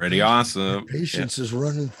 pretty awesome. Patience is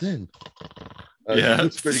running thin. Yeah,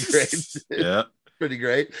 it's pretty great. Yeah, pretty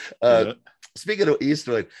great. Speaking of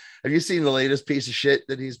Eastwood, have you seen the latest piece of shit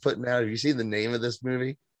that he's putting out? Have you seen the name of this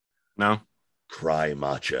movie? No. Cry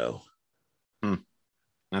Macho.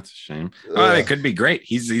 That's a shame. Oh, it could be great.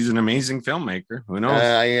 He's an amazing filmmaker. Who knows?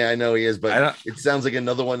 Yeah, I know he is, but it sounds like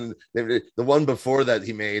another one. The one before that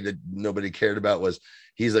he made that nobody cared about was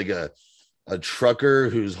he's like a trucker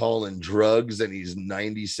who's hauling drugs and he's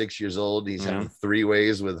 96 years old. He's having three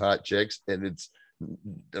ways with hot chicks, and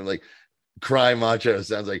I'm like, Cry Macho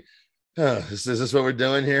sounds like, oh, is this what we're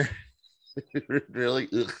doing here? Really?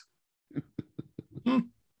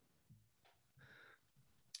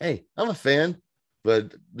 Hey, I'm a fan.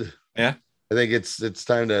 But yeah, I think it's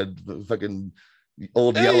time to fucking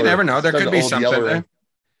old yeah, Yeller. You never know. There could be something.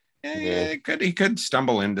 Yeah, he could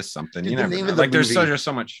stumble into something. You never know. Like there's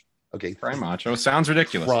so much. Okay, Cry Macho sounds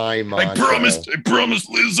ridiculous. Cry Macho. I promised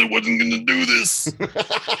Liz I wasn't going to do this.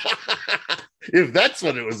 If that's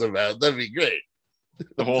what it was about, that'd be great.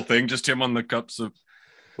 The whole thing, just him on the cups of.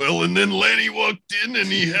 Well, and then Lenny walked in and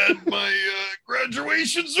he had my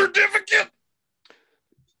graduation certificate.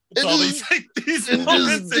 It's all these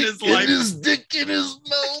moments in his life. His dick in his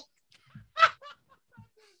mouth.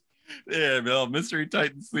 Yeah, Bill. Mystery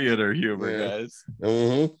Titans Theater humor, guys.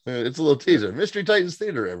 It's a little teaser. Mystery Titans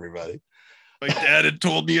Theater, everybody. My dad had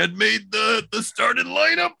told me I'd made the starting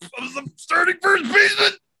lineup. I was the starting first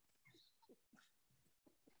baseman.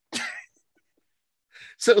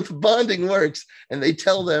 So the bonding works, and they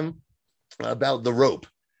tell them about the rope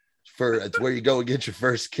it's where you go and get your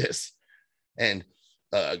first kiss. And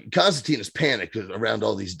Constantine is panicked around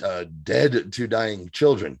all these dead to dying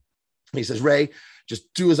children. He says, Ray,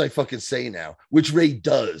 just do as I fucking say now, which Ray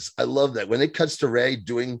does. I love that when it cuts to Ray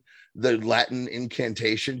doing the Latin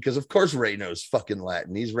incantation, because of course Ray knows fucking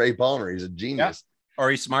Latin. He's Ray Palmer. He's a genius. Yeah.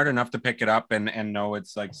 Or he's smart enough to pick it up and know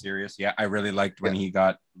it's like serious. Yeah, I really liked when he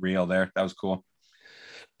got real there. That was cool.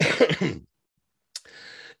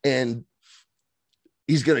 And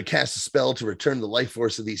he's going to cast a spell to return the life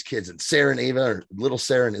force of these kids. And Sarah and Ava, or little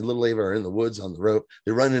Sarah and little Ava, are in the woods on the rope.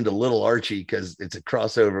 They run into little Archie because it's a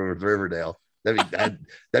crossover with Riverdale. That'd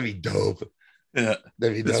be dope. Yeah,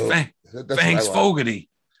 that'd be dope. Thanks, Fogarty.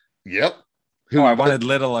 Yep. I wanted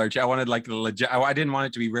little Archie. I wanted like the legit. I didn't want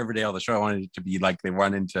it to be Riverdale, the show. I wanted it to be like they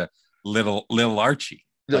run into little Archie.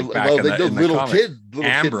 Like little kid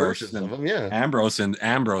Ambrose versions of them, yeah.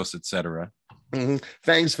 Ambrose, etc.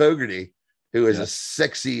 Fangs Fogarty, who is a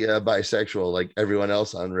sexy bisexual like everyone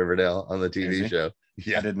else on Riverdale on the TV show.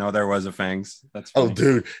 Yeah, I didn't know there was a Fangs. That's funny. Oh,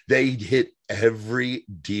 dude, they hit every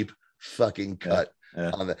deep fucking cut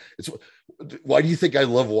on that. Why do you think I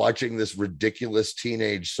love watching this ridiculous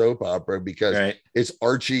teenage soap opera? Because it's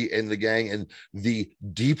Archie and the gang, and the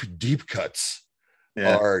deep cuts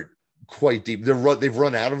are quite deep. They've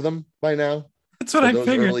run out of them by now. That's what I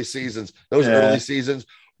figured. Early seasons, early seasons.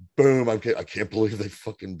 Boom! I can't believe they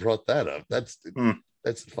fucking brought that up. That's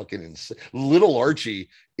fucking insane. Little Archie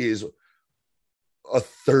is a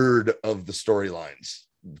third of the storylines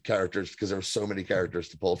characters because there were so many characters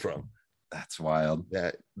to pull from. That's wild.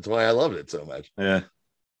 Yeah, that's why I loved it so much. Yeah,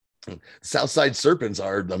 Southside Serpents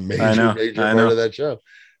are the major part of that show.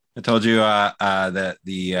 I told you that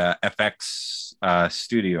the FX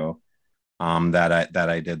studio that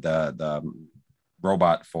I did the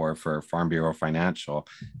robot for Farm Bureau Financial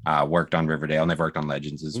worked on Riverdale, and they've worked on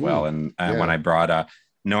Legends as well. And when I brought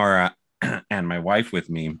Nora and my wife with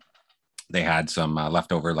me, they had some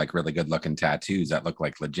leftover like really good looking tattoos that look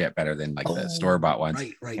like legit, better than like the store-bought ones.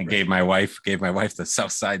 Right. Gave my wife the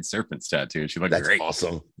Southside Serpents tattoo. She looked great.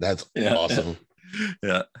 Awesome. That's awesome.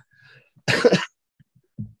 Yeah.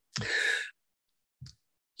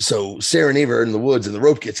 So Sarah and Eva are in the woods and the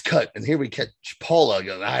rope gets cut. And here we catch Paula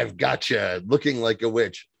going, I've got you, looking like a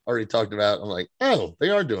witch. Already talked about. I'm like, oh, they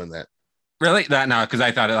are doing that. Really? That no, because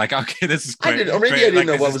I thought it like, okay, this is quick. I didn't, or maybe I didn't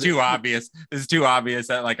know what was too obvious. This is too obvious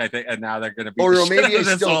that like I think, and now they're gonna be. Or maybe I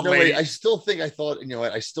still no, wait, I still think I thought, you know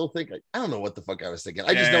what? I still think I don't know what the fuck I was thinking.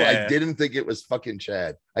 I just know I didn't think it was fucking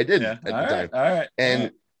Chad. I didn't at the time. All right.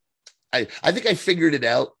 And I think I figured it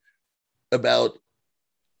out about.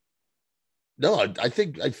 No, I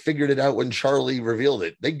think I figured it out when Charlie revealed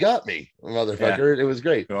it. They got me, motherfucker. It was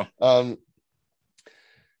great. Cool.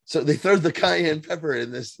 So they throw the cayenne pepper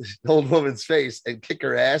in this old woman's face and kick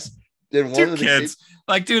her ass. Then Two kids,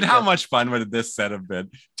 like, dude, how much fun would this set have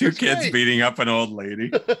been? Two kids beating up an old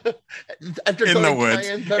lady in the woods,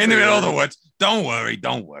 in the middle of the woods. Don't worry.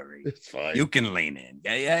 It's fine. You can lean in.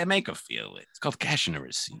 Yeah, make her feel it. It's called cashing a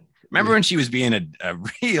receipt. Remember when she was being a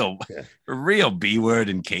real B word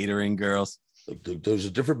in catering, girls? There's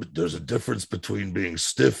a difference between being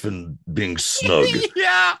stiff and being snug.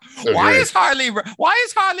 Yeah. Okay. Why is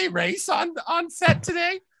Harley Race on set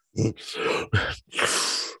today?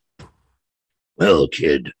 Well,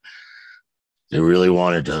 kid, they really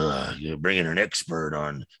wanted to bring in an expert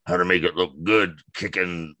on how to make it look good,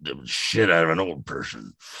 kicking the shit out of an old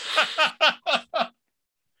person.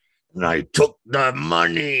 And I took the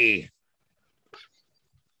money.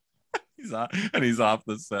 He's off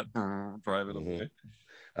the set. Private away.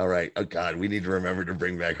 All right. Oh God, we need to remember to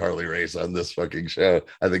bring back Harley Race on this fucking show.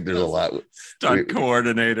 I think there's a lot. Stunt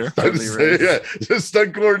coordinator Harley Race. Yeah,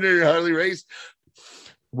 stunt coordinator Harley Race.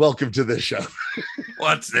 Welcome to this show.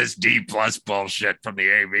 What's this D+ bullshit from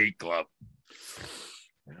the AV Club?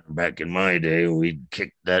 Back in my day, we'd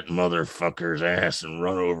kick that motherfucker's ass and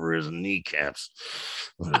run over his kneecaps.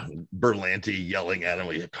 Berlanti yelling at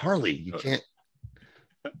him, Harley, you can't.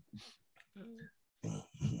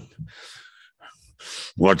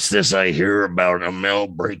 What's this I hear about Amel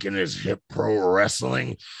breaking his hip pro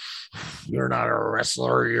wrestling? You're not a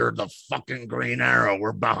wrestler. You're the fucking Green Arrow.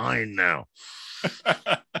 We're behind now.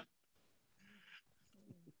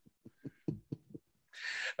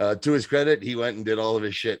 To his credit, he went and did all of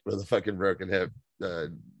his shit with a fucking broken hip.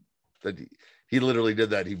 He literally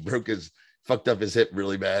did that. He fucked up his hip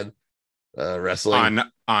really bad. Wrestling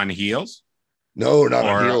on heels. No, not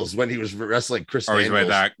on heels. When he was wrestling Chris Daniels.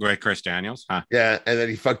 He's with Chris Daniels, huh? Yeah, and then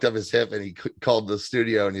he fucked up his hip, and he called the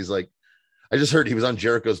studio, and he's like, I just heard he was on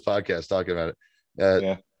Jericho's podcast talking about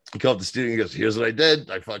it. He called the studio, and he goes, here's what I did.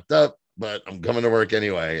 I fucked up, but I'm coming to work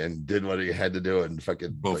anyway, and did what he had to do, and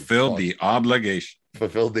fucking fulfilled the obligation.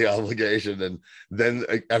 And then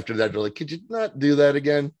after that, they're like, could you not do that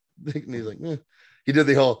again? And he's like, he did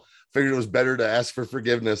the whole, figured it was better to ask for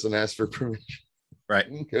forgiveness and ask for permission. Right.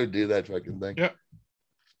 Go do that fucking thing. Yeah.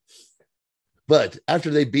 But after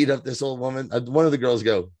they beat up this old woman, one of the girls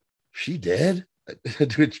go, she dead?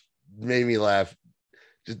 Which made me laugh.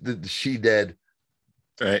 Just she dead.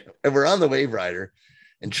 Right. And we're on the Wave Rider,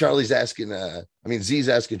 and Charlie's asking, Z's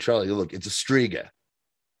asking Charlie, look, it's a Striga.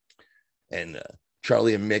 And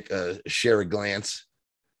Charlie and Mick share a glance.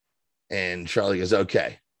 And Charlie goes,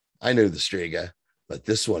 okay, I know the Striga, but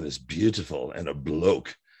this one is beautiful and a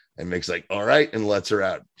bloke. And Mick's like, all right, and lets her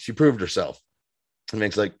out. She proved herself. And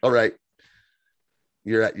Mick's like, all right,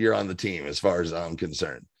 you're on the team as far as I'm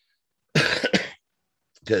concerned.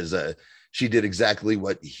 Because she did exactly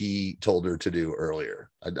what he told her to do earlier.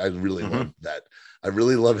 I really love that. I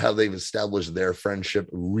really love how they've established their friendship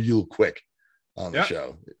real quick on the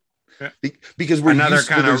show. Yeah. Because we're another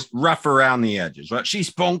kind of rough around the edges. But she's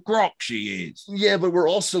punk rock, she is. Yeah, but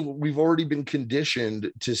we've already been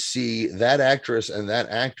conditioned to see that actress and that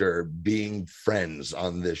actor being friends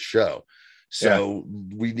on this show. So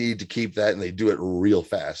we need to keep that, and they do it real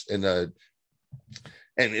fast. And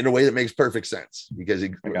in a way that makes perfect sense, because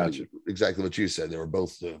exactly what you said. They were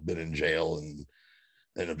both been in jail and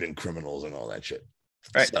have been criminals and all that shit.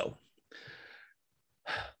 Right. So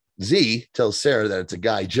Z tells Sarah that it's a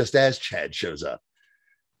guy just as Chad shows up,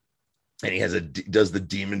 and he does the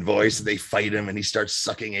demon voice, and they fight him, and he starts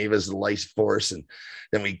sucking Ava's life force, and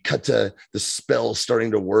then we cut to the spell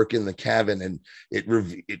starting to work in the cabin, and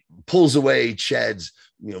it pulls away Chad's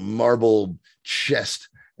marble chest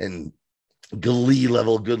and Glee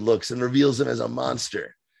level good looks and reveals him as a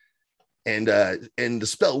monster. And the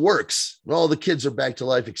spell works. All the kids are back to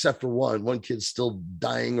life except for one kid's still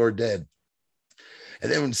dying or dead.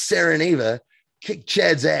 And then when Sarah and Ava kick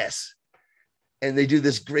Chad's ass, and they do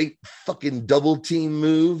this great fucking double team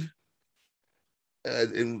move,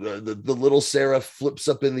 and the little Sarah flips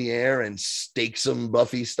up in the air and stakes him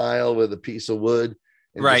Buffy style with a piece of wood.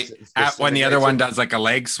 Right. When the other one does like a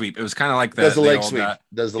leg sweep, it was kind of like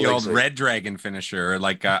the old Red Dragon finisher,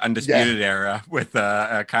 like Undisputed Era with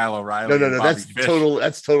Kyle O'Reilly. No,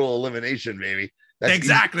 that's total elimination, baby. That's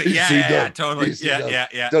exactly. Yeah, totally. Yeah.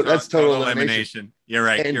 That's total elimination. You're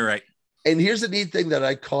right. And here's the neat thing that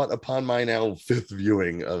I caught upon my now 5th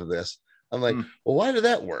viewing of this. I'm like, well, why did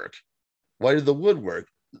that work? Why did the wood work?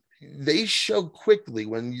 They show quickly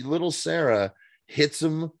when little Sarah hits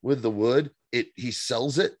him with the wood, he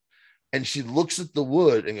sells it, and she looks at the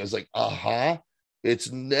wood and goes like,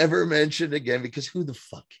 it's never mentioned again, because who the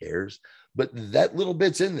fuck cares? But that little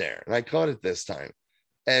bit's in there, and I caught it this time,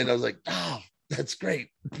 and I was like, that's great.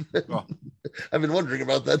 Cool. I've been wondering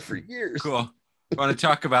about that for years. Cool. I want to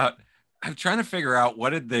talk about, I'm trying to figure out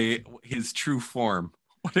what did his true form,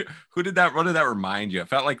 what did that remind you? It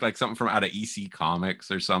felt like something from out of EC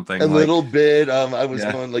Comics or something. A little bit. I was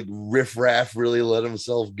going like Riff Raff really let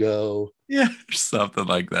himself go. Yeah, something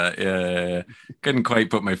like that. Yeah. Couldn't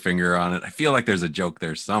quite put my finger on it. I feel like there's a joke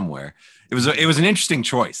there somewhere. It was an interesting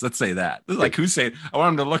choice. Let's say that. This is like Hussein. I want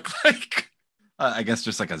him to look like, I guess,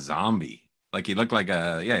 just like a zombie. Like he looked like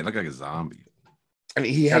a zombie. I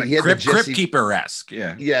mean, he had Crypt Keeper-esque.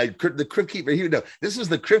 Yeah, the Crypt Keeper. This was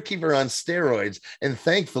the Crypt Keeper on steroids, and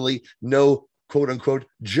thankfully, no quote unquote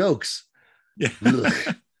jokes. Yeah.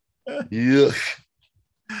 Ugh.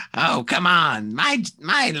 Oh, come on! My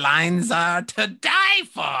lines are to die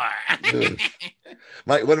for.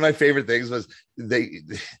 One of my favorite things was they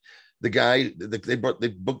booked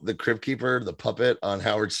the Crypt Keeper, the puppet, on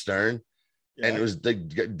Howard Stern. Yeah. And it was the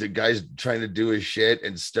guy's trying to do his shit,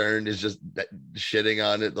 and Stern is just shitting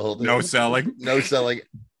on it the whole time. No selling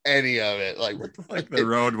any of it. Like what the fuck? Like the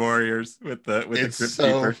Road Warriors with the Crypt so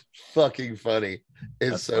Keeper. Fucking funny.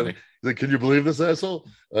 It's That's so funny. Like, can you believe this asshole?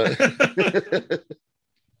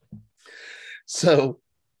 So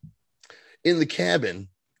in the cabin,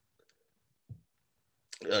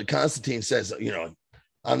 Constantine says,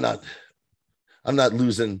 I'm not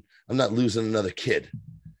losing another kid.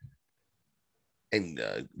 And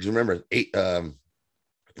remember, we've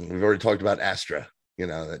already talked about Astra.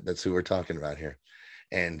 That's who we're talking about here.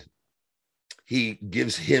 And he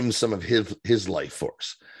gives him some of his life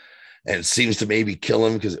force, and seems to maybe kill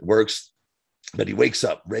him because it works. But he wakes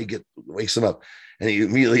up. Ray wakes him up, and he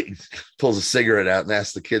immediately pulls a cigarette out and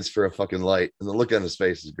asks the kids for a fucking light. And the look on his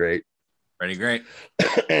face is great. Pretty great.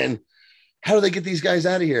 And how do they get these guys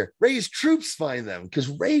out of here? Ray's troops find them, because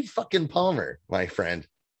Ray fucking Palmer, my friend,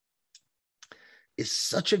 is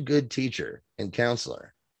such a good teacher and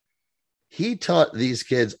counselor. He taught these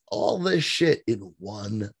kids all this shit in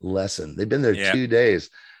one lesson. They've been there 2 days.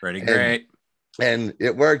 Pretty great. And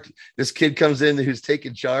it worked. This kid comes in who's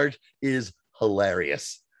taking charge, is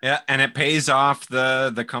hilarious. Yeah, and it pays off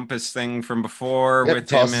the compass thing from before with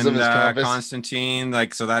him and Constantine.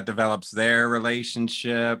 So that develops their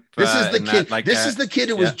relationship. This is the kid. This is the kid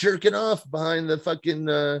who was jerking off behind the fucking.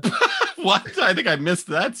 What? I think I missed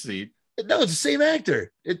that scene. No, it's the same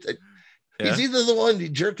actor. He's either the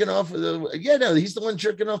one jerking off he's the one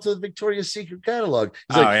jerking off to the Victoria's Secret catalog.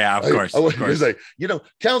 He's of course. He's like,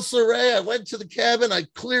 Counselor Ray, I went to the cabin, I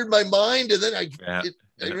cleared my mind, and then I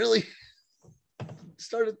really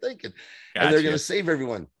started thinking. Gotcha. And they're going to save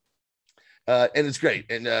everyone. And it's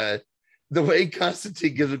great. And the way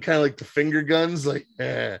Constantine gives him kind of like the finger guns, like,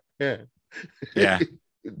 yeah. Great.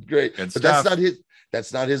 Good but stuff.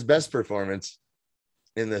 That's not his best performance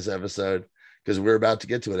in this episode, because we're about to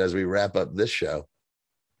get to it as we wrap up this show.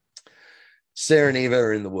 Sarah and Ava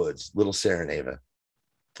are in the woods, little Sarah and Ava.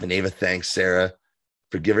 And Ava thanks Sarah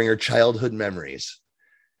for giving her childhood memories.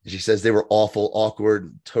 And she says they were awful,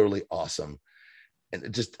 awkward, totally awesome. And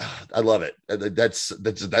it just, I love it. That's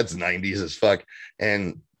 90s as fuck.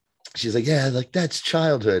 And she's like, yeah, like that's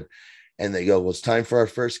childhood. And they go, well, it's time for our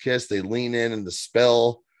first kiss. They lean in, and the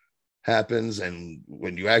spell happens, and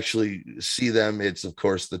when you actually see them, it's of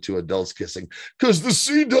course the two adults kissing, because the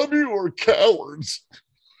CW are cowards.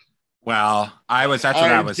 Well, that's what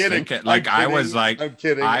I was thinking. Like, I was like, I'm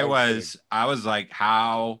kidding. I was like,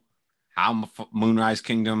 how Moonrise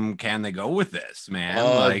Kingdom can they go with this,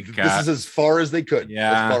 man? This is as far as they could.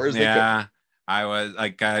 Yeah, as far as they could. I was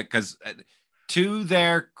like, because to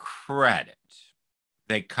their credit,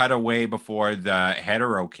 they cut away before the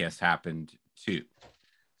hetero kiss happened too.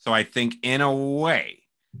 So I think, in a way,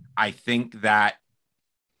 I think that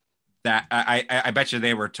I bet you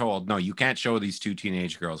they were told, no, you can't show these two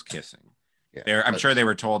teenage girls kissing. Yeah, I'm sure they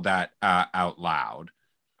were told that out loud.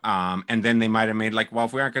 And then they might have made like, well,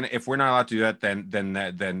 if we're not allowed to do that,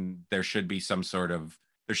 then there should be some sort of,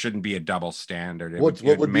 there shouldn't be a double standard. What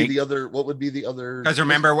would be the other? Because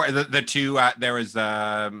remember the two, there was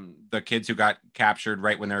the kids who got captured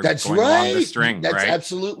right when they were going along the string. That's right?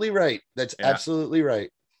 absolutely right. That's absolutely right.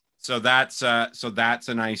 So that's a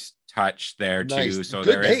nice touch there too. Nice. So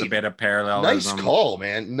Good. there is Hey, a bit of parallelism. Nice call,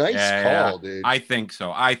 man. Nice call, dude. I think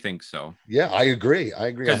so. Yeah, I agree.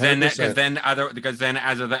 Because then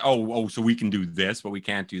so we can do this, but we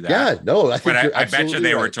can't do that. Yeah, no, I think But you're I bet you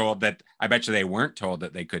they right. were told that. I bet you they weren't told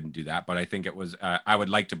that they couldn't do that. But I think it was. I would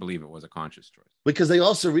like to believe it was a conscious choice. Because they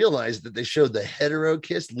also realized that they showed the hetero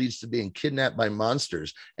kiss leads to being kidnapped by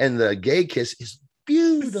monsters, and the gay kiss is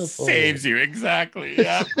beautiful. Saves you, exactly.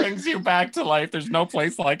 Yeah, brings you back to life. There's no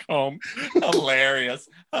place like home. Hilarious.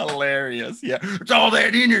 Yeah, it's all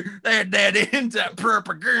that inner, that into that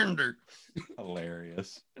propaganda.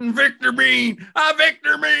 Hilarious. And Victor Bean.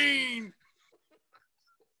 Victor Bean.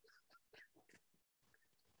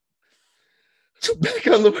 So back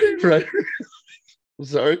on the Wave Rider. I'm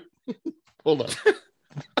sorry. Hold on.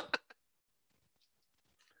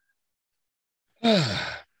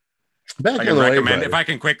 Back on the Wave Rider. If I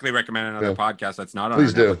can quickly recommend another podcast that's not on.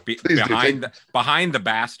 Please do. Behind the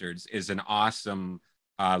Bastards is an awesome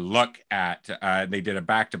look at. They did a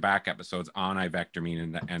back-to-back episodes on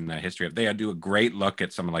ivectomine and the history of. They do a great look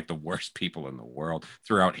at some of like the worst people in the world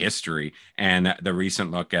throughout history. And the recent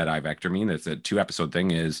look at ivectomine, it's a 2-episode thing,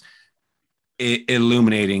 is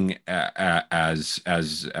illuminating as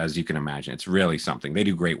you can imagine. It's really something. They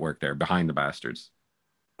do great work there. Behind the Bastards.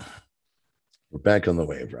 We're back on the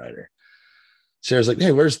Wave Rider. Sarah's like,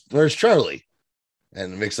 hey, where's Charlie?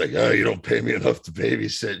 And Mick's like, oh, you don't pay me enough to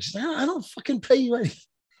babysit. She's like, I don't fucking pay you anything.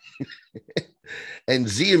 And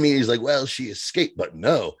Z immediately is like, well, she escaped, but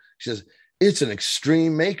no. She says, it's an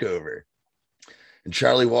extreme makeover. And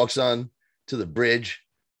Charlie walks on to the bridge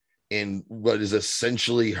in what is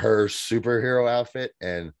essentially her superhero outfit.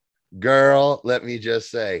 And girl, let me just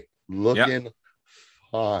say, looking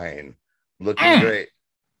fine. Looking great.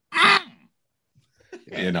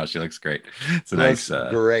 You know, she looks great. It's a nice,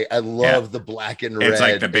 great. I love the black and red. It's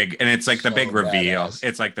like the big, and it's like the big reveal. Badass.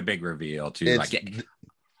 It's like the big reveal too. Like,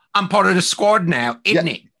 I'm part of the squad now, isn't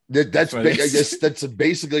it? That's big. I guess that's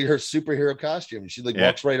basically her superhero costume. She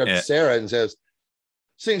walks right up to Sarah and says,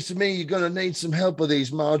 "Seems to me you're gonna need some help with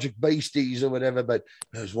these magic beasties or whatever. But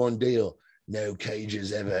there's one deal: no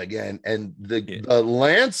cages ever again." And the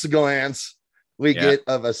Lance glance we get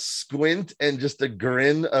of a squint and just a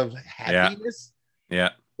grin of happiness.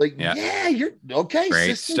 Yeah. You're okay.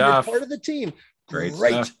 Great sister, stuff. You're part of the team. Great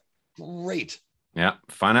stuff. Great. Yeah.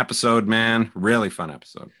 Fun episode, man. Really fun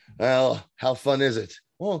episode. Well, how fun is it?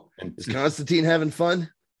 Well, is Constantine having fun?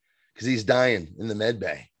 Because he's dying in the med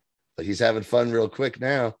bay. But he's having fun real quick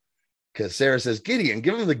now. Because Sarah says, Gideon,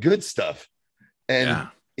 give him the good stuff. And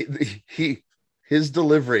his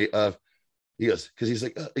delivery of, he goes,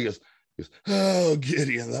 oh,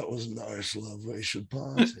 Gideon, that was nice, love. We should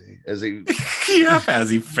party. As he as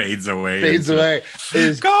he fades away.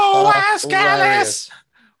 Go ask Alice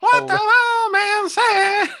what the old man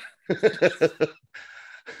said.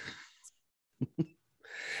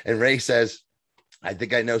 And Ray says, I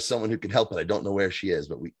think I know someone who can help, but I don't know where she is.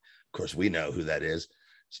 But of course, we know who that is.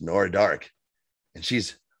 It's Nora Dark. And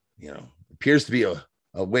she's, appears to be a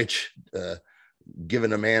witch,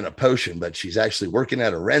 giving a man a potion, but she's actually working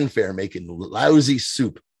at a Ren fair making lousy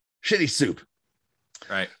soup, shitty soup.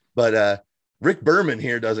 Right. But Rick Berman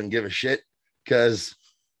here doesn't give a shit because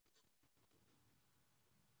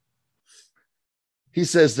he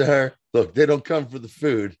says to her, look, they don't come for the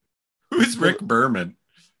food. Who's Rick Berman?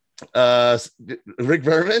 Rick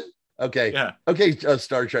Berman? Okay. Yeah. Okay,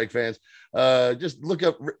 Star Trek fans. Just look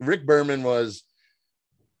up Rick Berman was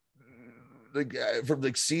the guy from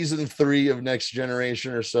like season 3 of Next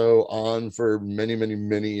Generation or so on for many, many,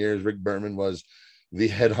 many years. Rick Berman was the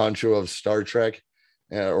head honcho of Star Trek,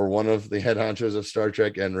 or one of the head honchos of Star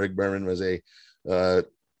Trek. And Rick Berman was a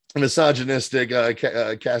misogynistic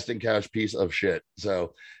casting couch piece of shit.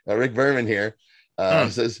 So Rick Berman here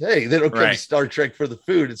says, hey, they don't come to Star Trek for the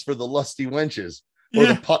food. It's for the lusty wenches.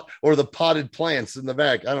 Or the potted plants in the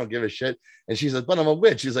back. I don't give a shit. And she's like, but I'm a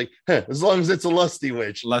witch. She's like, as long as it's a lusty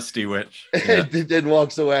witch. Lusty witch. Yeah. And then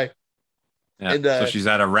walks away. Yeah. And, so she's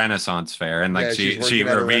at a Renaissance fair, and like she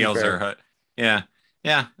reveals her. Yeah.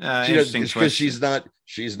 Interesting. Because she's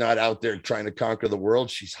not out there trying to conquer the world.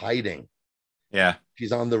 She's hiding. Yeah.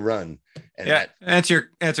 She's on the run. And that's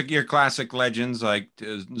your classic Legends. Like,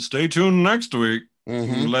 stay tuned next week,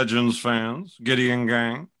 Legends fans, Gideon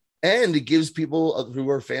Gang. And it gives people who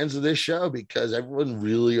are fans of this show, because everyone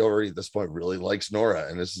really already at this point really likes Nora.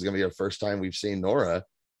 And this is going to be the first time we've seen Nora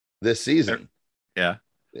this season. Yeah.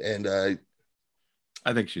 And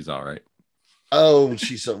I think she's all right. Oh,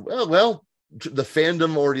 she's so well, the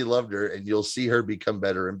fandom already loved her, and you'll see her become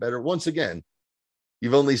better and better. Once again,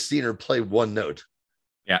 you've only seen her play one note.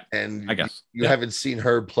 Yeah, And I guess you haven't seen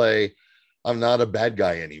her play I'm not a bad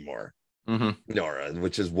guy anymore, Mm-hmm. Nora,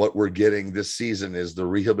 which is what we're getting this season, is the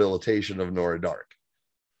rehabilitation of Nora Dark,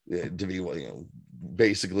 to be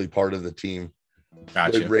basically part of the team.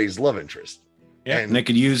 Gotcha. Ray's love interest. Yeah, and they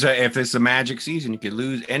could use if it's a magic season, you could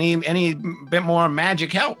lose any bit more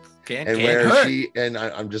magic help. Can't where hurt.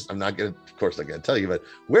 I'm not gonna, of course, not gonna tell you, but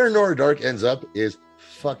where Nora Dark ends up is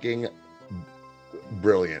fucking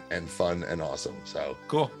brilliant and fun and awesome. So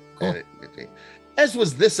cool. As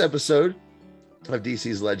was this episode of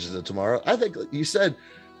DC's Legends of Tomorrow. I think you said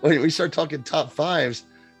when we start talking top fives,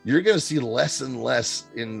 you're going to see less and less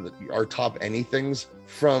in our top anything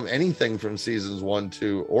from seasons 1,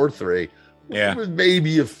 2, or 3. Yeah, with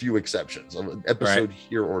maybe a few exceptions of an episode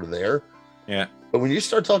here or there. Yeah, but when you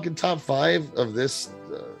start talking top 5 of this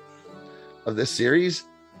series,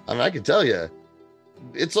 I mean, I can tell you,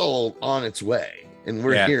 it's all on its way, and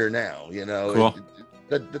we're here now. Cool.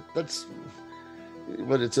 That's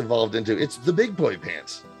what it's evolved into. It's the big boy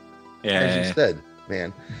pants, as you said,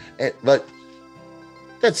 man. But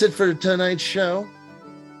that's it for tonight's show.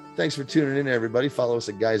 Thanks for tuning in, everybody. Follow us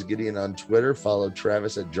at Guys Gideon on Twitter. Follow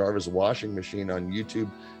Travis at Jarvis Washing Machine on YouTube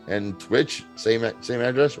and Twitch. Same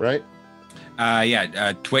address, right?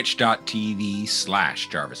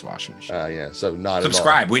 Twitch.tv/Jarvis Washing Machine. So not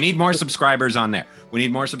subscribe. We need more subscribers on there.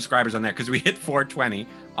 Because we hit 420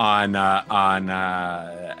 on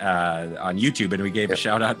YouTube, and we gave a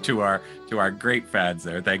shout out to our great fans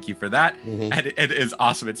there. Thank you for that. And it is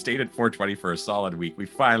awesome. It stayed at 420 for a solid week. We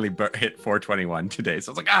finally hit 421 today.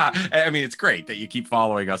 So it's like, I mean, it's great that you keep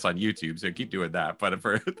following us on YouTube, so keep doing that. But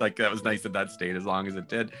that was nice that stayed as long as it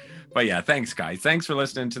did. But yeah, thanks guys. Thanks for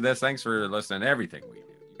listening to this. Thanks for listening to everything we do.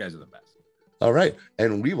 You guys are the best. All right.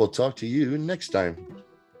 And we will talk to you next time.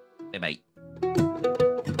 Bye-bye.